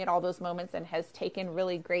with me at all those moments and has taken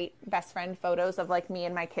really great best friend photos of like me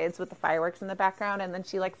and my kids with the fireworks in the background. And then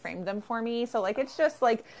she like framed them for me. So like, it's just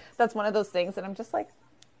like, that's one of those things that I'm just like,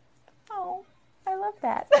 oh, I love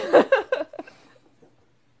that.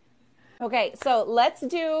 Okay, so let's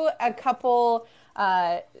do a couple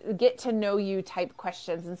get to know you type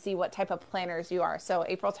questions and see what type of planners you are. So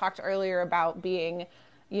April talked earlier about being,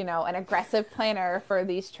 an aggressive planner for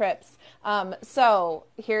these trips. So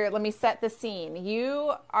here, let me set the scene.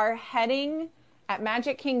 You are heading at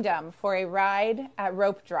Magic Kingdom for a ride at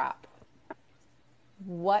Rope Drop.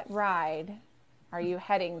 What ride are you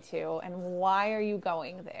heading to and why are you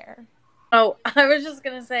going there? Oh, I was just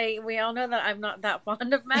going to say, we all know that I'm not that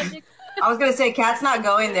fond of magic. I was going to say, Kat's not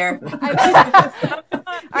going there. All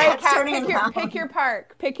right, Kat, pick your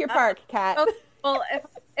park. Pick your park, Kat. Okay. Well,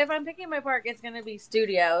 if I'm picking my park, it's going to be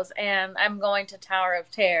Studios, and I'm going to Tower of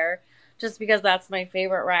Terror just because that's my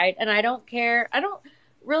favorite ride. And I don't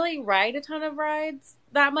really ride a ton of rides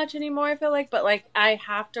that much anymore, I feel like. But, like, I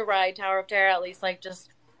have to ride Tower of Terror at least, like, just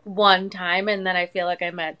one time, and then I feel like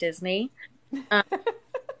I'm at Disney.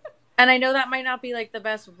 And I know that might not be like the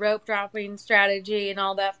best rope dropping strategy and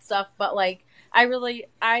all that stuff, but like I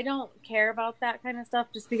don't care about that kind of stuff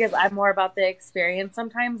just because I'm more about the experience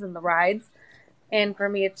sometimes and the rides. And for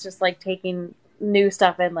me, it's just like taking new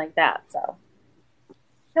stuff in like that. So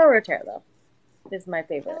Tower of Terror though is my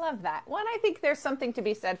favorite. I love that. One, I think there's something to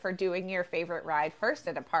be said for doing your favorite ride first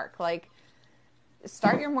at a park. Like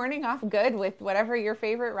start your morning off good with whatever your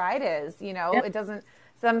favorite ride is. Yep.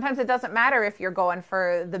 Sometimes it doesn't matter if you're going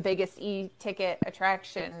for the biggest e-ticket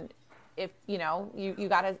attraction. If, you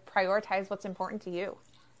got to prioritize what's important to you.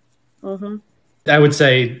 Mm-hmm. I would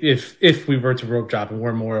say if we were to rope drop and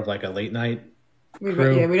we're more of like a late night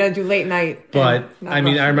crew. Yeah, we don't do late night. But I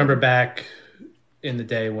remember back in the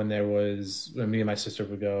day when me and my sister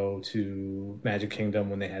would go to Magic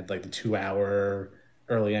Kingdom when they had like the 2-hour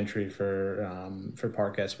early entry for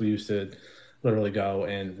park guests. We used to literally go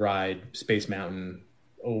and ride Space Mountain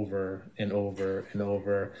over and over and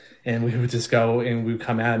over, and we would just go and we'd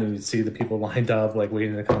come out and you'd see the people lined up like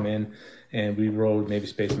waiting to come in, and we rode maybe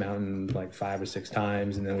Space Mountain like 5 or 6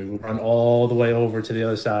 times, and then we would run all the way over to the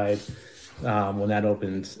other side when that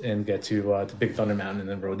opens and get to Big Thunder Mountain, and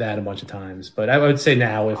then rode that a bunch of times. But I would say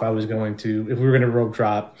now if we were going to rope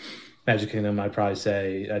drop Magic Kingdom, I'd probably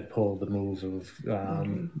say I'd pull the move of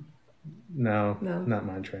no, not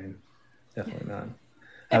Mine Train, definitely not.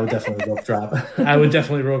 I would definitely rope drop. I would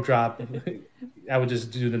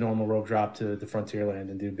just do the normal rope drop to the Frontierland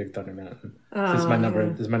and do Big Thunder Mountain. This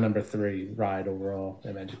is my number 3 ride overall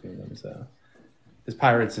at Magic Kingdom. So, there's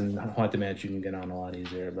Pirates and Haunted Mansion you can get on a lot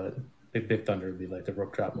easier, but Big Thunder would be like the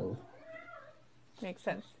rope drop move. Makes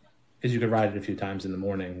sense. Because you could ride it a few times in the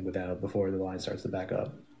morning before the line starts to back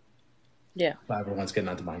up. Yeah. But everyone's getting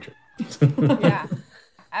onto Mine Train. Yeah,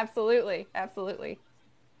 absolutely.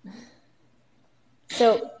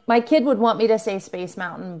 So my kid would want me to say Space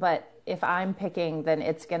Mountain, but if I'm picking, then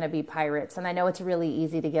it's going to be Pirates. And I know it's really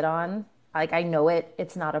easy to get on. Like, I know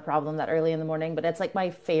it's not a problem that early in the morning, but it's like my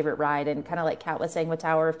favorite ride. And kind of like Kat was saying with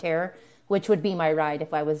Tower of Terror, which would be my ride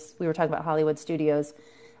if we were talking about Hollywood Studios.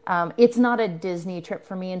 It's not a Disney trip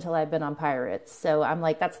for me until I've been on Pirates. So I'm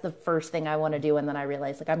like, that's the first thing I want to do. And then I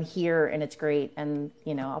realize like I'm here and it's great. And,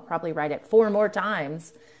 I'll probably ride it 4 more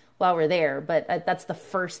times while we're there, but that's the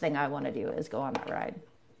first thing I want to do is go on that ride.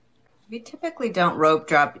 We typically don't rope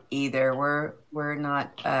drop either. We're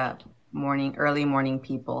not early morning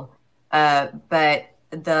people. But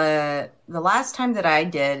the last time that I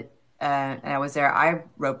did, and I was there, I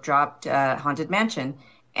rope dropped Haunted Mansion,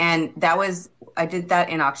 and I did that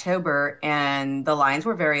in October, and the lines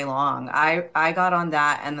were very long. I got on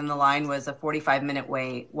that, and then the line was a 45-minute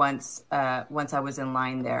wait once I was in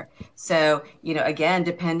line there. So, again,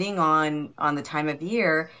 depending on the time of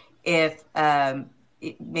year, if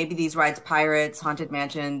maybe these rides, Pirates, Haunted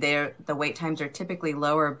Mansion, the wait times are typically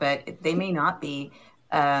lower, but they may not be.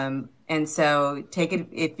 And so take it,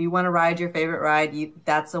 if you want to ride your favorite ride,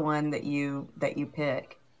 that's the one that you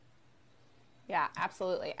pick. Yeah,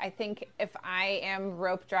 absolutely. I think if I am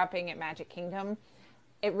rope dropping at Magic Kingdom,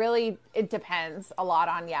 it depends a lot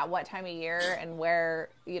on what time of year and where,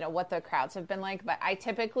 what the crowds have been like. But I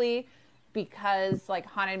typically, because like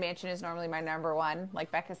Haunted Mansion is normally my number one,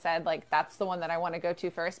 like Becca said, like that's the one that I want to go to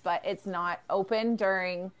first, but it's not open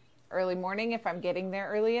during early morning if I'm getting there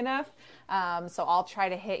early enough. So I'll try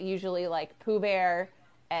to hit usually like Pooh Bear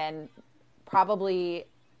and probably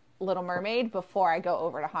Little Mermaid before I go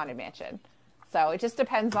over to Haunted Mansion. So it just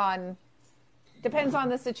depends on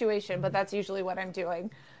the situation, but that's usually what I'm doing.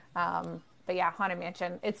 But yeah, Haunted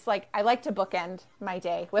Mansion. It's like I like to bookend my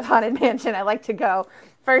day with Haunted Mansion. I like to go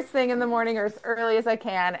first thing in the morning or as early as I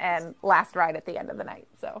can, and last ride at the end of the night.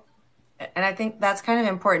 So, and I think that's kind of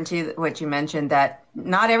important too, what you mentioned, that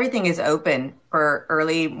not everything is open for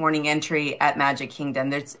early morning entry at Magic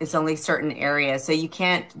Kingdom. It's only certain areas, so you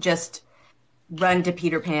can't just run to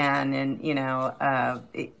Peter Pan, and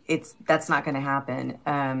that's not going to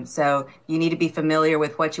happen. So you need to be familiar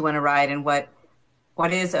with what you want to ride and what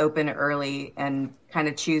is open early, and kind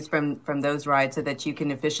of choose from those rides so that you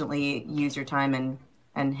can efficiently use your time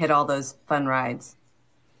and hit all those fun rides.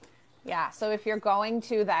 Yeah, so if you're going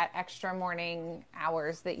to that extra morning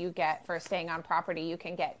hours that you get for staying on property, you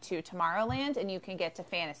can get to Tomorrowland and you can get to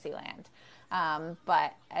Fantasyland.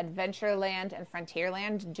 But Adventureland and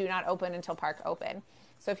Frontierland do not open until park open.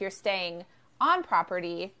 So if you're staying on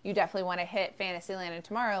property, you definitely want to hit Fantasyland and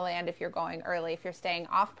Tomorrowland if you're going early. If you're staying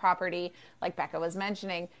off property, like Becca was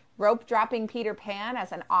mentioning, rope dropping Peter Pan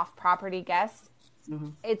as an off-property guest,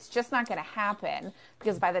 it's just not going to happen,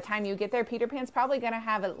 because by the time you get there, Peter Pan's probably going to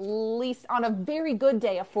have, at least on a very good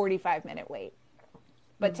day, a 45-minute wait.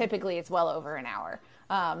 But typically it's well over an hour.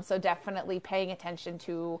 So definitely paying attention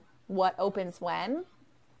to what opens when.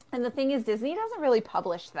 And the thing is, Disney doesn't really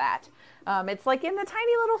publish that. It's like in the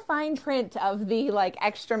tiny little fine print of the like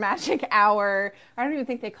extra magic hour. I don't even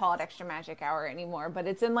think they call it extra magic hour anymore, but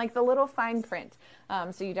it's in like the little fine print.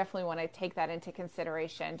 So you definitely want to take that into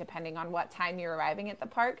consideration depending on what time you're arriving at the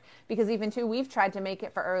park. Because even too, we've tried to make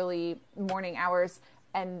it for early morning hours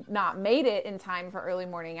and not made it in time for early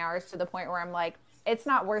morning hours, to the point where I'm like, it's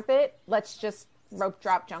not worth it. Let's just rope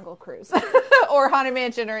drop Jungle Cruise or Haunted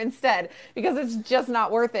Mansion or instead, because it's just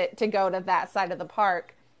not worth it to go to that side of the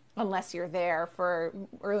park unless you're there for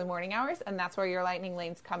early morning hours. And that's where your lightning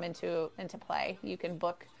lanes come into play. You can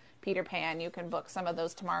book Peter Pan, you can book some of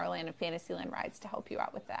those Tomorrowland and Fantasyland rides to help you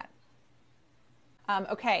out with that.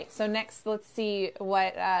 Okay, so next let's see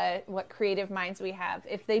what creative minds we have.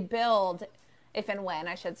 If and when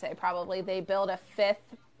I should say, probably they build a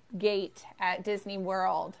fifth gate at Disney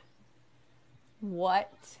World,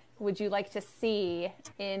 what would you like to see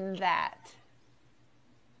in that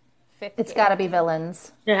fifth It's gate? got to be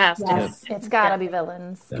villains. It has to. Yes. It's got to be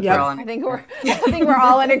villains. Yep. I think we're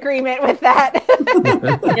all in agreement with that.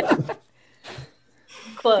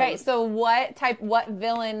 Close. Okay, so what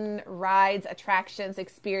villain rides, attractions,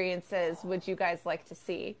 experiences would you guys like to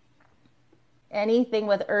see? Anything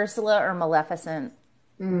with Ursula or Maleficent.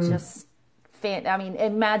 Just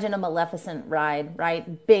imagine a Maleficent ride,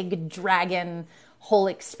 right? Big dragon, whole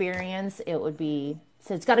experience.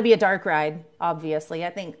 So it's got to be a dark ride, obviously.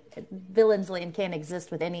 I think Villains Land can't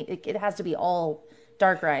exist with it has to be all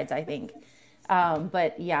dark rides, I think.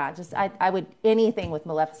 But yeah, I would, anything with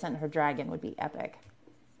Maleficent and her dragon would be epic.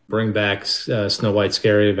 Bring back Snow White's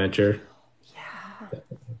Scary Adventure. Yeah.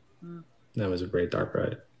 That was a great dark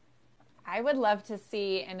ride. I would love to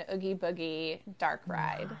see an Oogie Boogie dark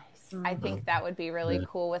ride. Nice. I think that would be really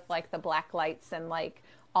cool with like the black lights and like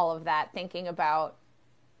all of that. Thinking about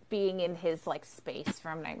being in his like space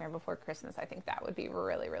from Nightmare Before Christmas, I think that would be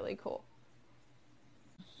really, really cool.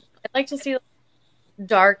 I'd like to see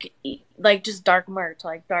dark, like just dark merch,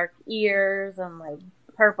 like dark ears and like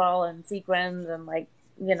purple and sequins and like,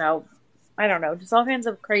 I don't know, just all kinds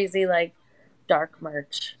of crazy like dark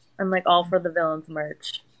merch, and like all for the villains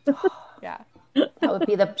merch. Yeah. That would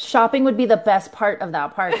be shopping would be the best part of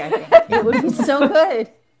that park, I think. It would be so good.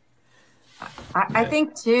 I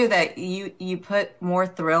think too that you put more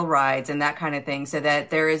thrill rides and that kind of thing, so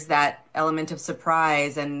that there is that element of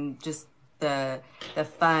surprise and just the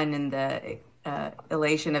fun and the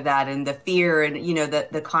elation of that, and the fear, and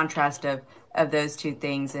the contrast of those two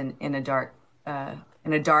things in a dark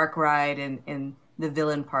ride and in the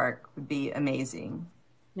villain park would be amazing.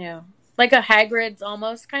 Yeah, like a Hagrid's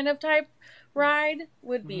almost kind of type ride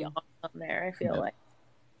would be awesome there, I feel like.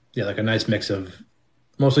 Yeah, like a nice mix of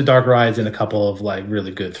mostly dark rides and a couple of like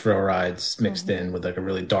really good thrill rides mixed in with like a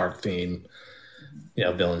really dark theme,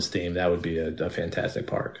 villains theme. That would be a fantastic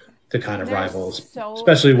park to kind of rivals,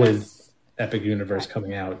 especially with Epic Universe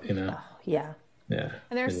coming out, Yeah. Yeah.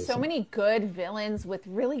 And there's so many good villains with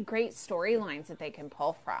really great storylines that they can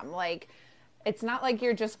pull from. Like, it's not like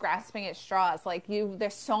you're just grasping at straws. Like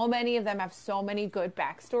there's so many of them have so many good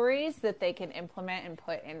backstories that they can implement and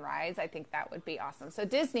put in rides. I think that would be awesome. So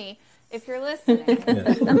Disney, if you're listening,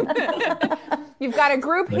 you've got a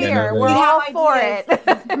group here. We're all for it.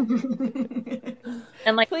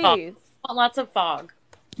 And like, please, lots of fog.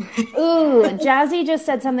 Ooh, Jazzy just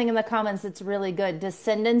said something in the comments that's really good.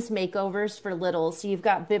 Descendants makeovers for littles. So you've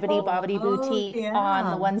got Bibbidi Bobbidi Boutique on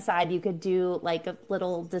the one side. You could do like a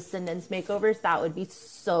little Descendants makeovers. That would be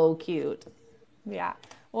so cute. Yeah.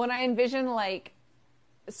 When I envision like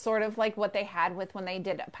sort of like what they had with when they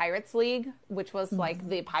did Pirates League, which was like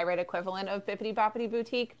the pirate equivalent of Bibbidi Bobbidi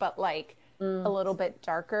Boutique, but like a little bit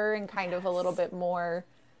darker and kind of a little bit more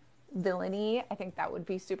villainy. I think that would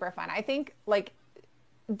be super fun. I think like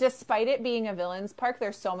despite it being a villains park,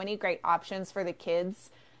 there's so many great options for the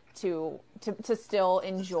kids to still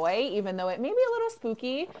enjoy, even though it may be a little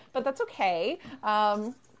spooky, but that's okay.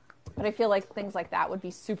 But I feel like things like that would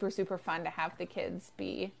be super, super fun to have the kids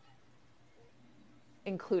be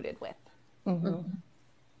included with. Mm-hmm.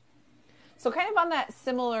 So kind of on that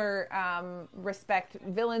similar respect,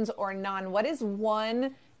 villains or none, what is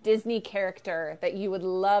one Disney character that you would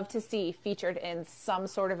love to see featured in some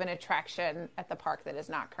sort of an attraction at the park that is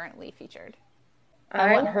not currently featured?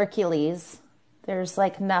 I want Hercules. There's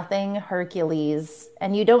like nothing Hercules.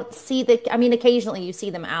 And you don't see occasionally you see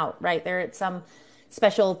them out, right? They're at some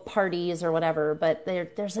special parties or whatever, but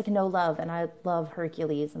there's like no love. And I love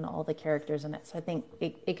Hercules and all the characters in it. So I think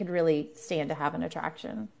it could really stand to have an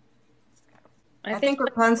attraction. I think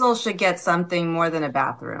Rapunzel should get something more than a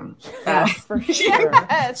bathroom. Yes, for sure.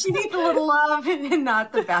 She needs a little love and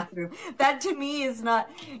not the bathroom. That to me is not,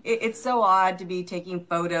 it's so odd to be taking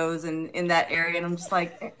photos in that area. And I'm just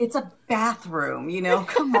like, it's a bathroom,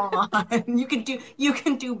 come on. You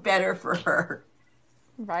can do better for her.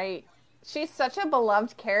 Right. She's such a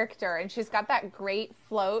beloved character, and she's got that great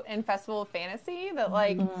float in Festival of Fantasy that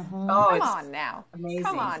like, come on now. Amazing.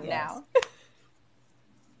 Come on now.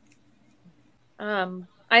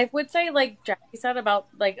 I would say, like Jackie said about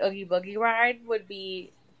like Oogie Boogie Ride would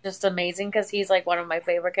be just amazing because he's like one of my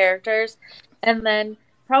favorite characters. And then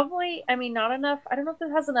probably, not enough. I don't know if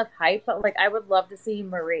it has enough hype, but like I would love to see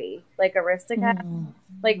Marie, like Aristocat,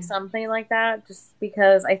 like something like that, just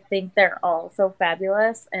because I think they're all so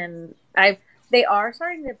fabulous. And they are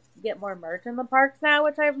starting to get more merch in the parks now,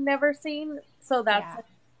 which I've never seen. So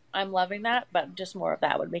I'm loving that, but just more of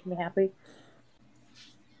that would make me happy.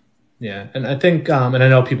 Yeah, and I think, and I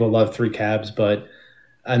know people love Three Cabs, but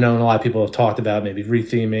I know a lot of people have talked about maybe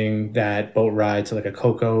retheming that boat ride to like a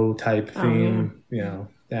Coco type theme.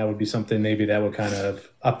 That would be something maybe that would kind of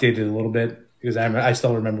update it a little bit, because I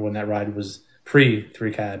still remember when that ride was pre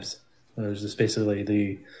Three Cabs, when it was just basically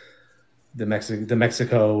the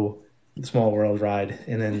Mexico Small World ride,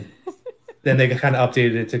 and then they kind of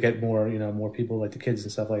updated it to get more more people like the kids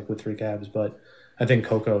and stuff like with Three Cabs. But I think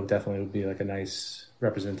Coco definitely would be like a nice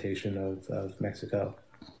representation of Mexico.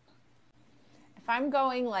 If I'm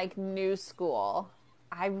going like new school,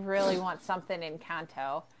 I really want something in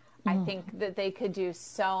Encanto. I think that they could do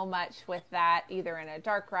so much with that, either in a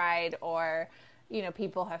dark ride or,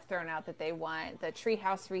 people have thrown out that they want the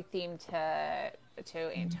treehouse rethemed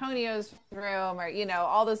to Antonio's room, or,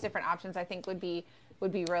 all those different options I think would be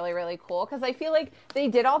really, really cool. Because I feel like they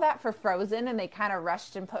did all that for Frozen, and they kind of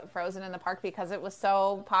rushed and put Frozen in the park because it was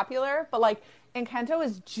so popular. But like Encanto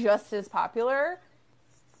is just as popular,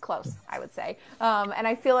 close, I would say. And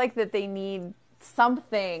I feel like that they need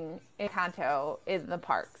something Encanto in the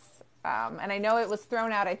parks. And I know it was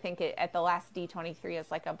thrown out, I think, at the last D23 as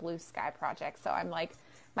like a blue sky project. So I'm like,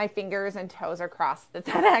 my fingers and toes are crossed that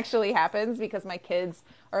actually happens, because my kids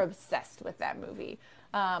are obsessed with that movie.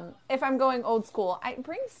 If I'm going old school, I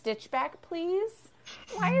bring Stitch back, please.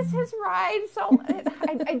 Why is his ride so?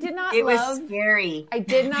 I did not. It was scary. I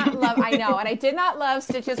did not love. I know, and I did not love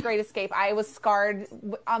Stitch's Great Escape. I was scarred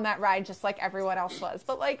on that ride, just like everyone else was.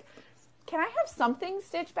 But like, can I have something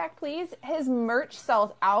Stitch back, please? His merch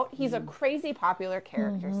sells out. He's a crazy popular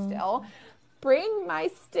character still. Bring my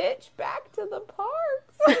Stitch back to the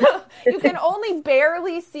parks. You can only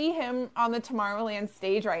barely see him on the Tomorrowland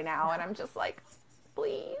stage right now, and I'm just like,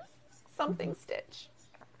 please, something Stitch.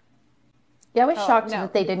 Yeah, I was shocked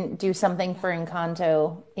that they didn't do something for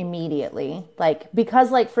Encanto immediately. Like,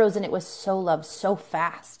 because like Frozen, it was so loved so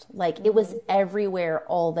fast. Like, it was everywhere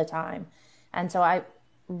all the time. And so I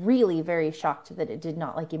really very shocked that it did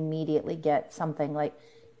not like immediately get something like,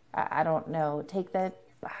 I don't know, take the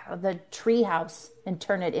treehouse and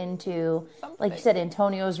turn it into, like you said,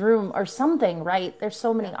 Antonio's room or something, right? There's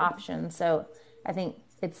so many options. So I think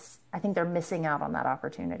they're missing out on that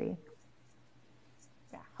opportunity.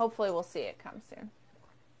 hopefully we'll see it come soon.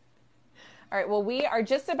 All right, well, we are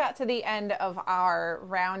just about to the end of our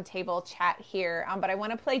round table chat here, but I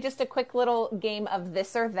want to play just a quick little game of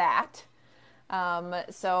this or that.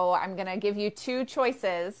 So I'm going to give you two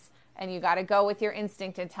choices, and you got to go with your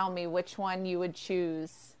instinct and tell me which one you would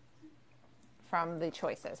choose from the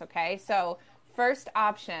choices, okay? So first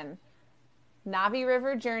option, Navi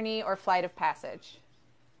River Journey or Flight of Passage?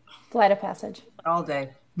 Flight of Passage. All day.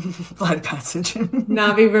 Flight of Passage.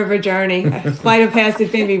 Navi River Journey. Flight of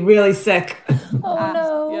Passage made me really sick. Oh,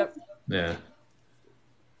 no. Yep. Yeah.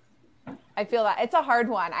 I feel that it's a hard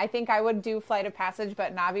one. I think I would do Flight of Passage,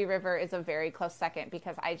 but Navi River is a very close second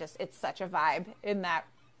because it's such a vibe in that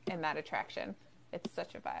attraction. It's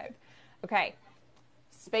such a vibe. Okay.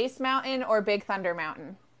 Space Mountain or Big Thunder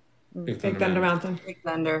Mountain? Big Thunder Mountain. Big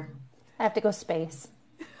Thunder. I have to go space.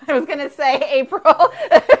 I was going to say April.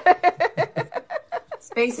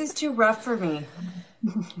 Space is too rough for me.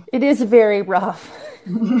 It is very rough.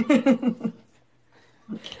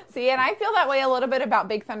 See, and I feel that way a little bit about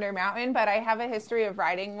Big Thunder Mountain, but I have a history of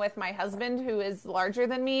riding with my husband who is larger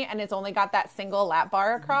than me and has only got that single lap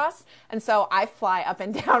bar across. And so I fly up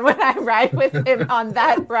and down when I ride with him on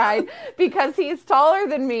that ride because he's taller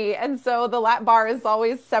than me. And so the lap bar is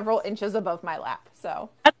always several inches above my lap. So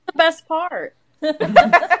That's the best part. I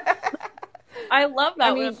love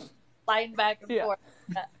that. I mean, when I'm flying back and yeah. forth.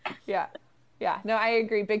 Yeah. Yeah. No, I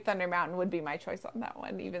agree. Big Thunder Mountain would be my choice on that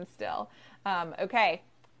one, even still. Okay.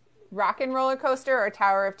 Rock and Roller Coaster or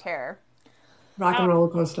Tower of Terror? Rock and Roller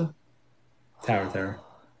Coaster. Tower of Terror.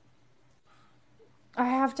 I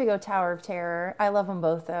have to go Tower of Terror. I love them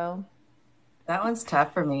both, though. That one's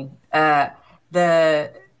tough for me. I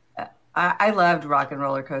loved Rock and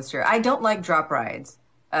Roller Coaster. I don't like drop rides.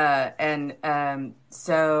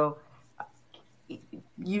 So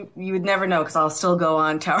you would never know because I'll still go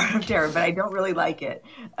on Tower of Terror, but I don't really like it.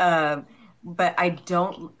 But I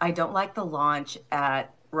don't like the launch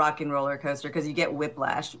at Rock and Roller Coaster because you get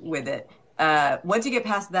whiplash with it. Once you get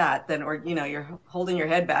past that, then you're holding your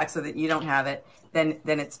head back so that you don't have it. Then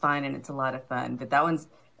it's fine and it's a lot of fun. But that one's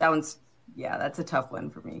that's a tough one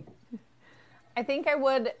for me. I think I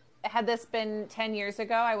would, had this been 10 years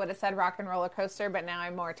ago, I would have said Rock and Roller Coaster, but now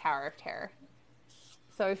I'm more Tower of Terror.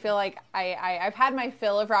 So I feel like I've had my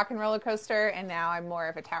fill of Rock and Roller Coaster, and now I'm more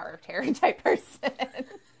of a Tower of Terror type person.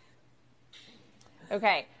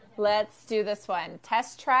 Okay, let's do this one.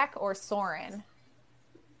 Test Track or Soarin'?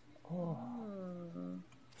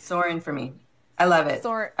 Soarin' for me. I love it.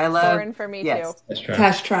 I love Soarin' for me too.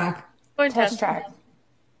 Test Track. Test Track.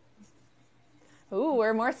 Ooh,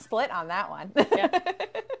 we're more split on that one. Yeah.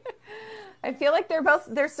 I feel like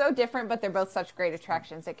they're so different, but they're both such great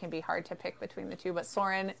attractions. It can be hard to pick between the two, but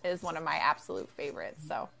Soarin' is one of my absolute favorites.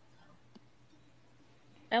 So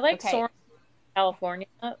I like Soarin' California,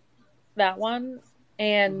 that one.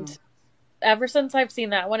 And ever since I've seen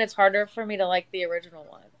that one, it's harder for me to like the original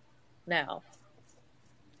one now.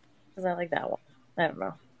 Because I like that one. I don't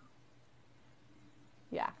know.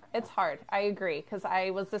 Yeah, it's hard. I agree because I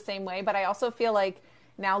was the same way, but I also feel like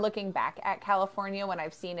now looking back at California when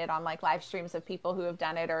I've seen it on like live streams of people who have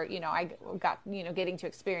done it or, I got, getting to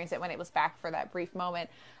experience it when it was back for that brief moment,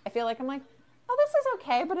 I feel like I'm like, oh, this is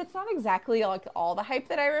okay, but it's not exactly like all the hype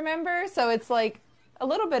that I remember. So it's like a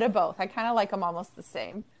little bit of both. I kind of like them almost the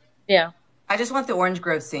same. Yeah. I just want the Orange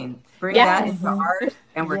Grove scene. Bring that into ours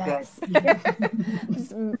and we're good.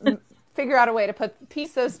 Just figure out a way to put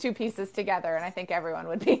those two pieces together, and I think everyone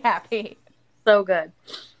would be happy. So good.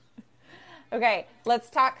 Okay, let's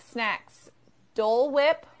talk snacks. Dole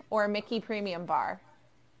Whip or Mickey Premium Bar?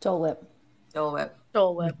 Dole Whip. Dole Whip.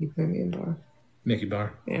 Dole Whip. Mickey Premium Bar. Mickey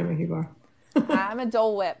Bar. Yeah, Mickey Bar. I'm a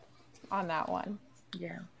Dole Whip on that one.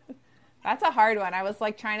 Yeah. That's a hard one. I was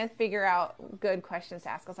like trying to figure out good questions to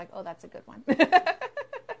ask. I was like, oh, that's a good one.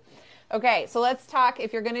 Okay, so let's talk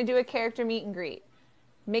if you're going to do a character meet and greet.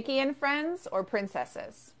 Mickey and Friends or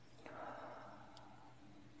Princesses?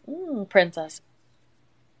 Princess.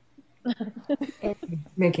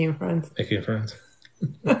 Mickey and Friends. Mickey and Friends.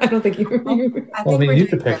 I don't think you. Well, I mean, you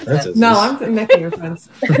could pick Princesses. No, I'm saying Mickey and Friends.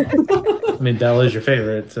 I mean, Belle is your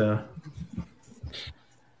favorite, so.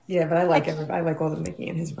 Yeah, but I like everybody. I like all the Mickey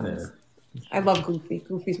and his friends. Yeah. I love Goofy.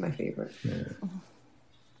 Goofy's my favorite. Yeah.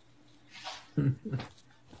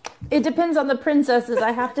 It depends on the princesses.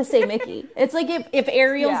 I have to say Mickey. It's like if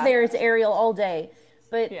Ariel's there, it's Ariel all day.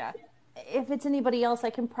 But if it's anybody else, I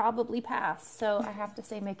can probably pass. So I have to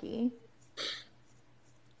say Mickey.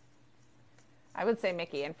 I would say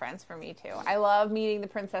Mickey and Friends for me too. I love meeting the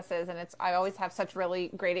princesses, and I always have such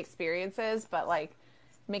really great experiences. But like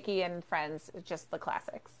Mickey and Friends, just the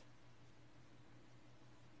classics.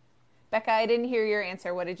 Becca, I didn't hear your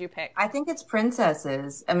answer. What did you pick? I think it's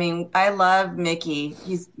princesses. I mean, I love Mickey.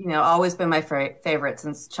 He's, always been my favorite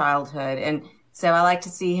since childhood. And so I like to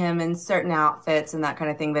see him in certain outfits and that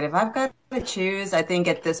kind of thing. But if I've got to choose, I think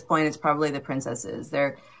at this point it's probably the princesses.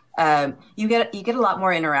 They're you get a lot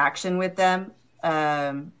more interaction with them.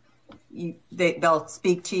 They'll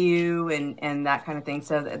speak to you and that kind of thing.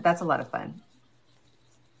 So that's a lot of fun.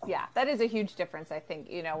 Yeah, that is a huge difference, I think,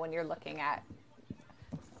 when you're looking at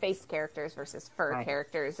face characters versus fur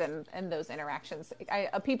characters and those interactions.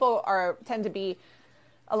 People tend to be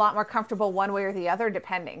a lot more comfortable one way or the other,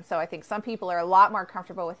 depending. So I think some people are a lot more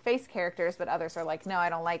comfortable with face characters, but others are like, no, I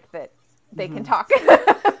don't like that they can talk.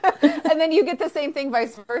 And then you get the same thing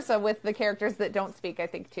vice versa with the characters that don't speak, I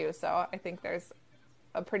think, too. So I think there's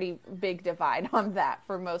a pretty big divide on that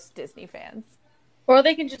for most Disney fans. Or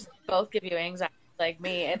they can just both give you anxiety like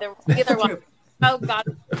me. Either one. Oh, God.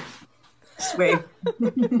 Just wave.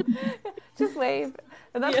 Just wave.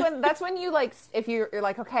 And that's when you if you're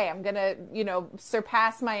like, okay, I'm gonna,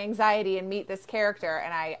 surpass my anxiety and meet this character.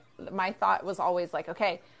 And my thought was always like,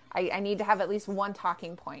 okay, I need to have at least one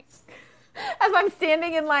talking point. As I'm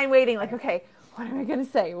standing in line waiting, like, okay, what am I gonna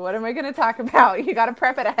say? What am I gonna talk about? You got to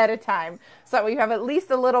prep it ahead of time so you have at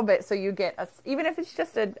least a little bit, so you get even if it's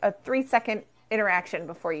just a 3-second interaction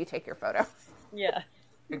before you take your photo. Yeah,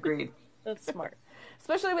 agreed. That's smart.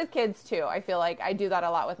 Especially with kids too. I feel like I do that a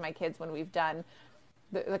lot with my kids when we've done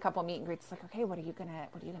the couple meet and greets. It's like, okay, what are you gonna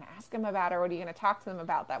ask them about, or what are you gonna talk to them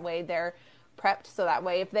about? That way they're prepped. So that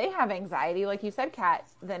way, if they have anxiety, like you said, Kat,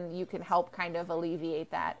 then you can help kind of alleviate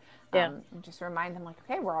that. Yeah. And just remind them, like,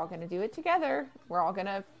 okay, we're all gonna do it together. We're all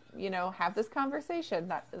gonna, have this conversation.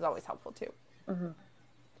 That is always helpful too. Mm-hmm.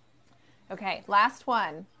 Okay, last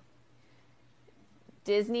one.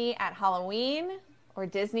 Disney at Halloween or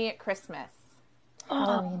Disney at Christmas?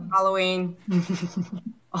 Halloween.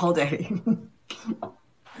 All day.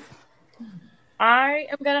 I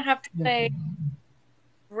am going to have to say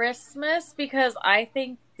Christmas because I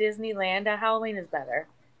think Disneyland at Halloween is better.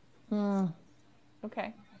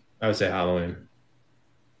 Okay. I would say Halloween.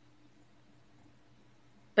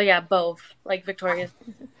 But yeah, both. Like Victoria's.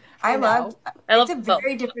 It's a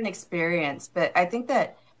very different experience, but I think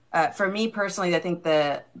that for me personally, I think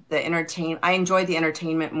I enjoyed the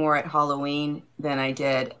entertainment more at Halloween than I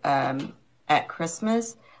did at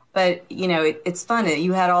Christmas. But it's fun.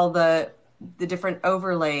 You had all the different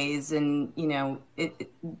overlays, and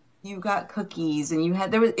you got cookies, and you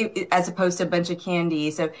had as opposed to a bunch of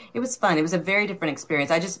candy. So it was fun. It was a very different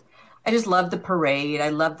experience. I just loved the parade. I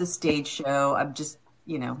loved the stage show. I'm just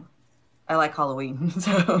I like Halloween,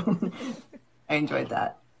 so I enjoyed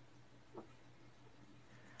that.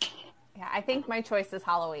 Yeah, I think my choice is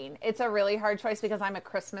Halloween. It's a really hard choice because I'm a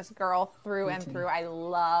Christmas girl through and through. I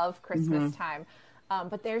love Christmas time.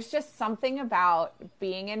 But there's just something about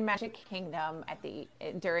being in Magic Kingdom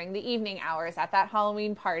during the evening hours at that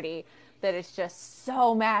Halloween party that is just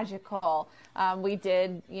so magical. We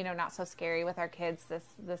did, Not So Scary with our kids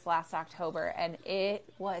this last October, and it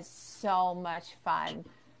was so much fun.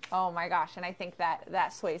 Oh my gosh. And I think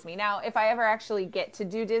that sways me. Now, if I ever actually get to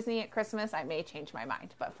do Disney at Christmas, I may change my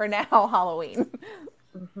mind. But for now, Halloween.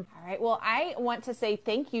 All right. Well, I want to say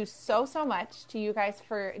thank you so much to you guys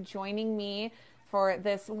for joining me for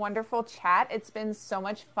this wonderful chat. It's been so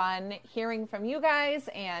much fun hearing from you guys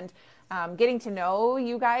and getting to know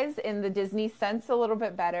you guys in the Disney sense a little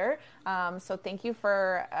bit better. So thank you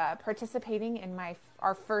for participating in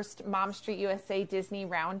our first Mom Street USA Disney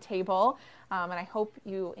Roundtable. And I hope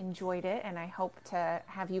you enjoyed it, and I hope to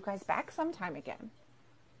have you guys back sometime again.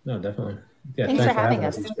 No, definitely. Yeah, thanks for having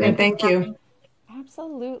us. Thank you.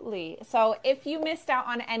 Absolutely. So if you missed out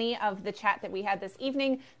on any of the chat that we had this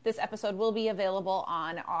evening, this episode will be available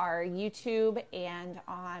on our YouTube and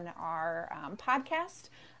on our podcast.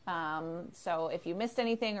 So if you missed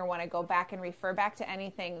anything or want to go back and refer back to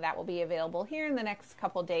anything, that will be available here in the next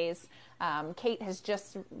couple days. Kate has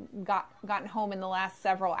just gotten home in the last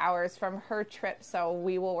several hours from her trip, so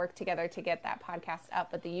we will work together to get that podcast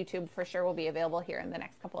up, but the YouTube for sure will be available here in the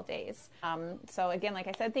next couple of days. So again, like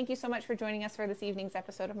I said, thank you so much for joining us for this evening's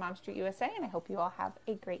episode of Mom Street USA, and I hope you all have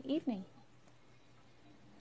a great evening.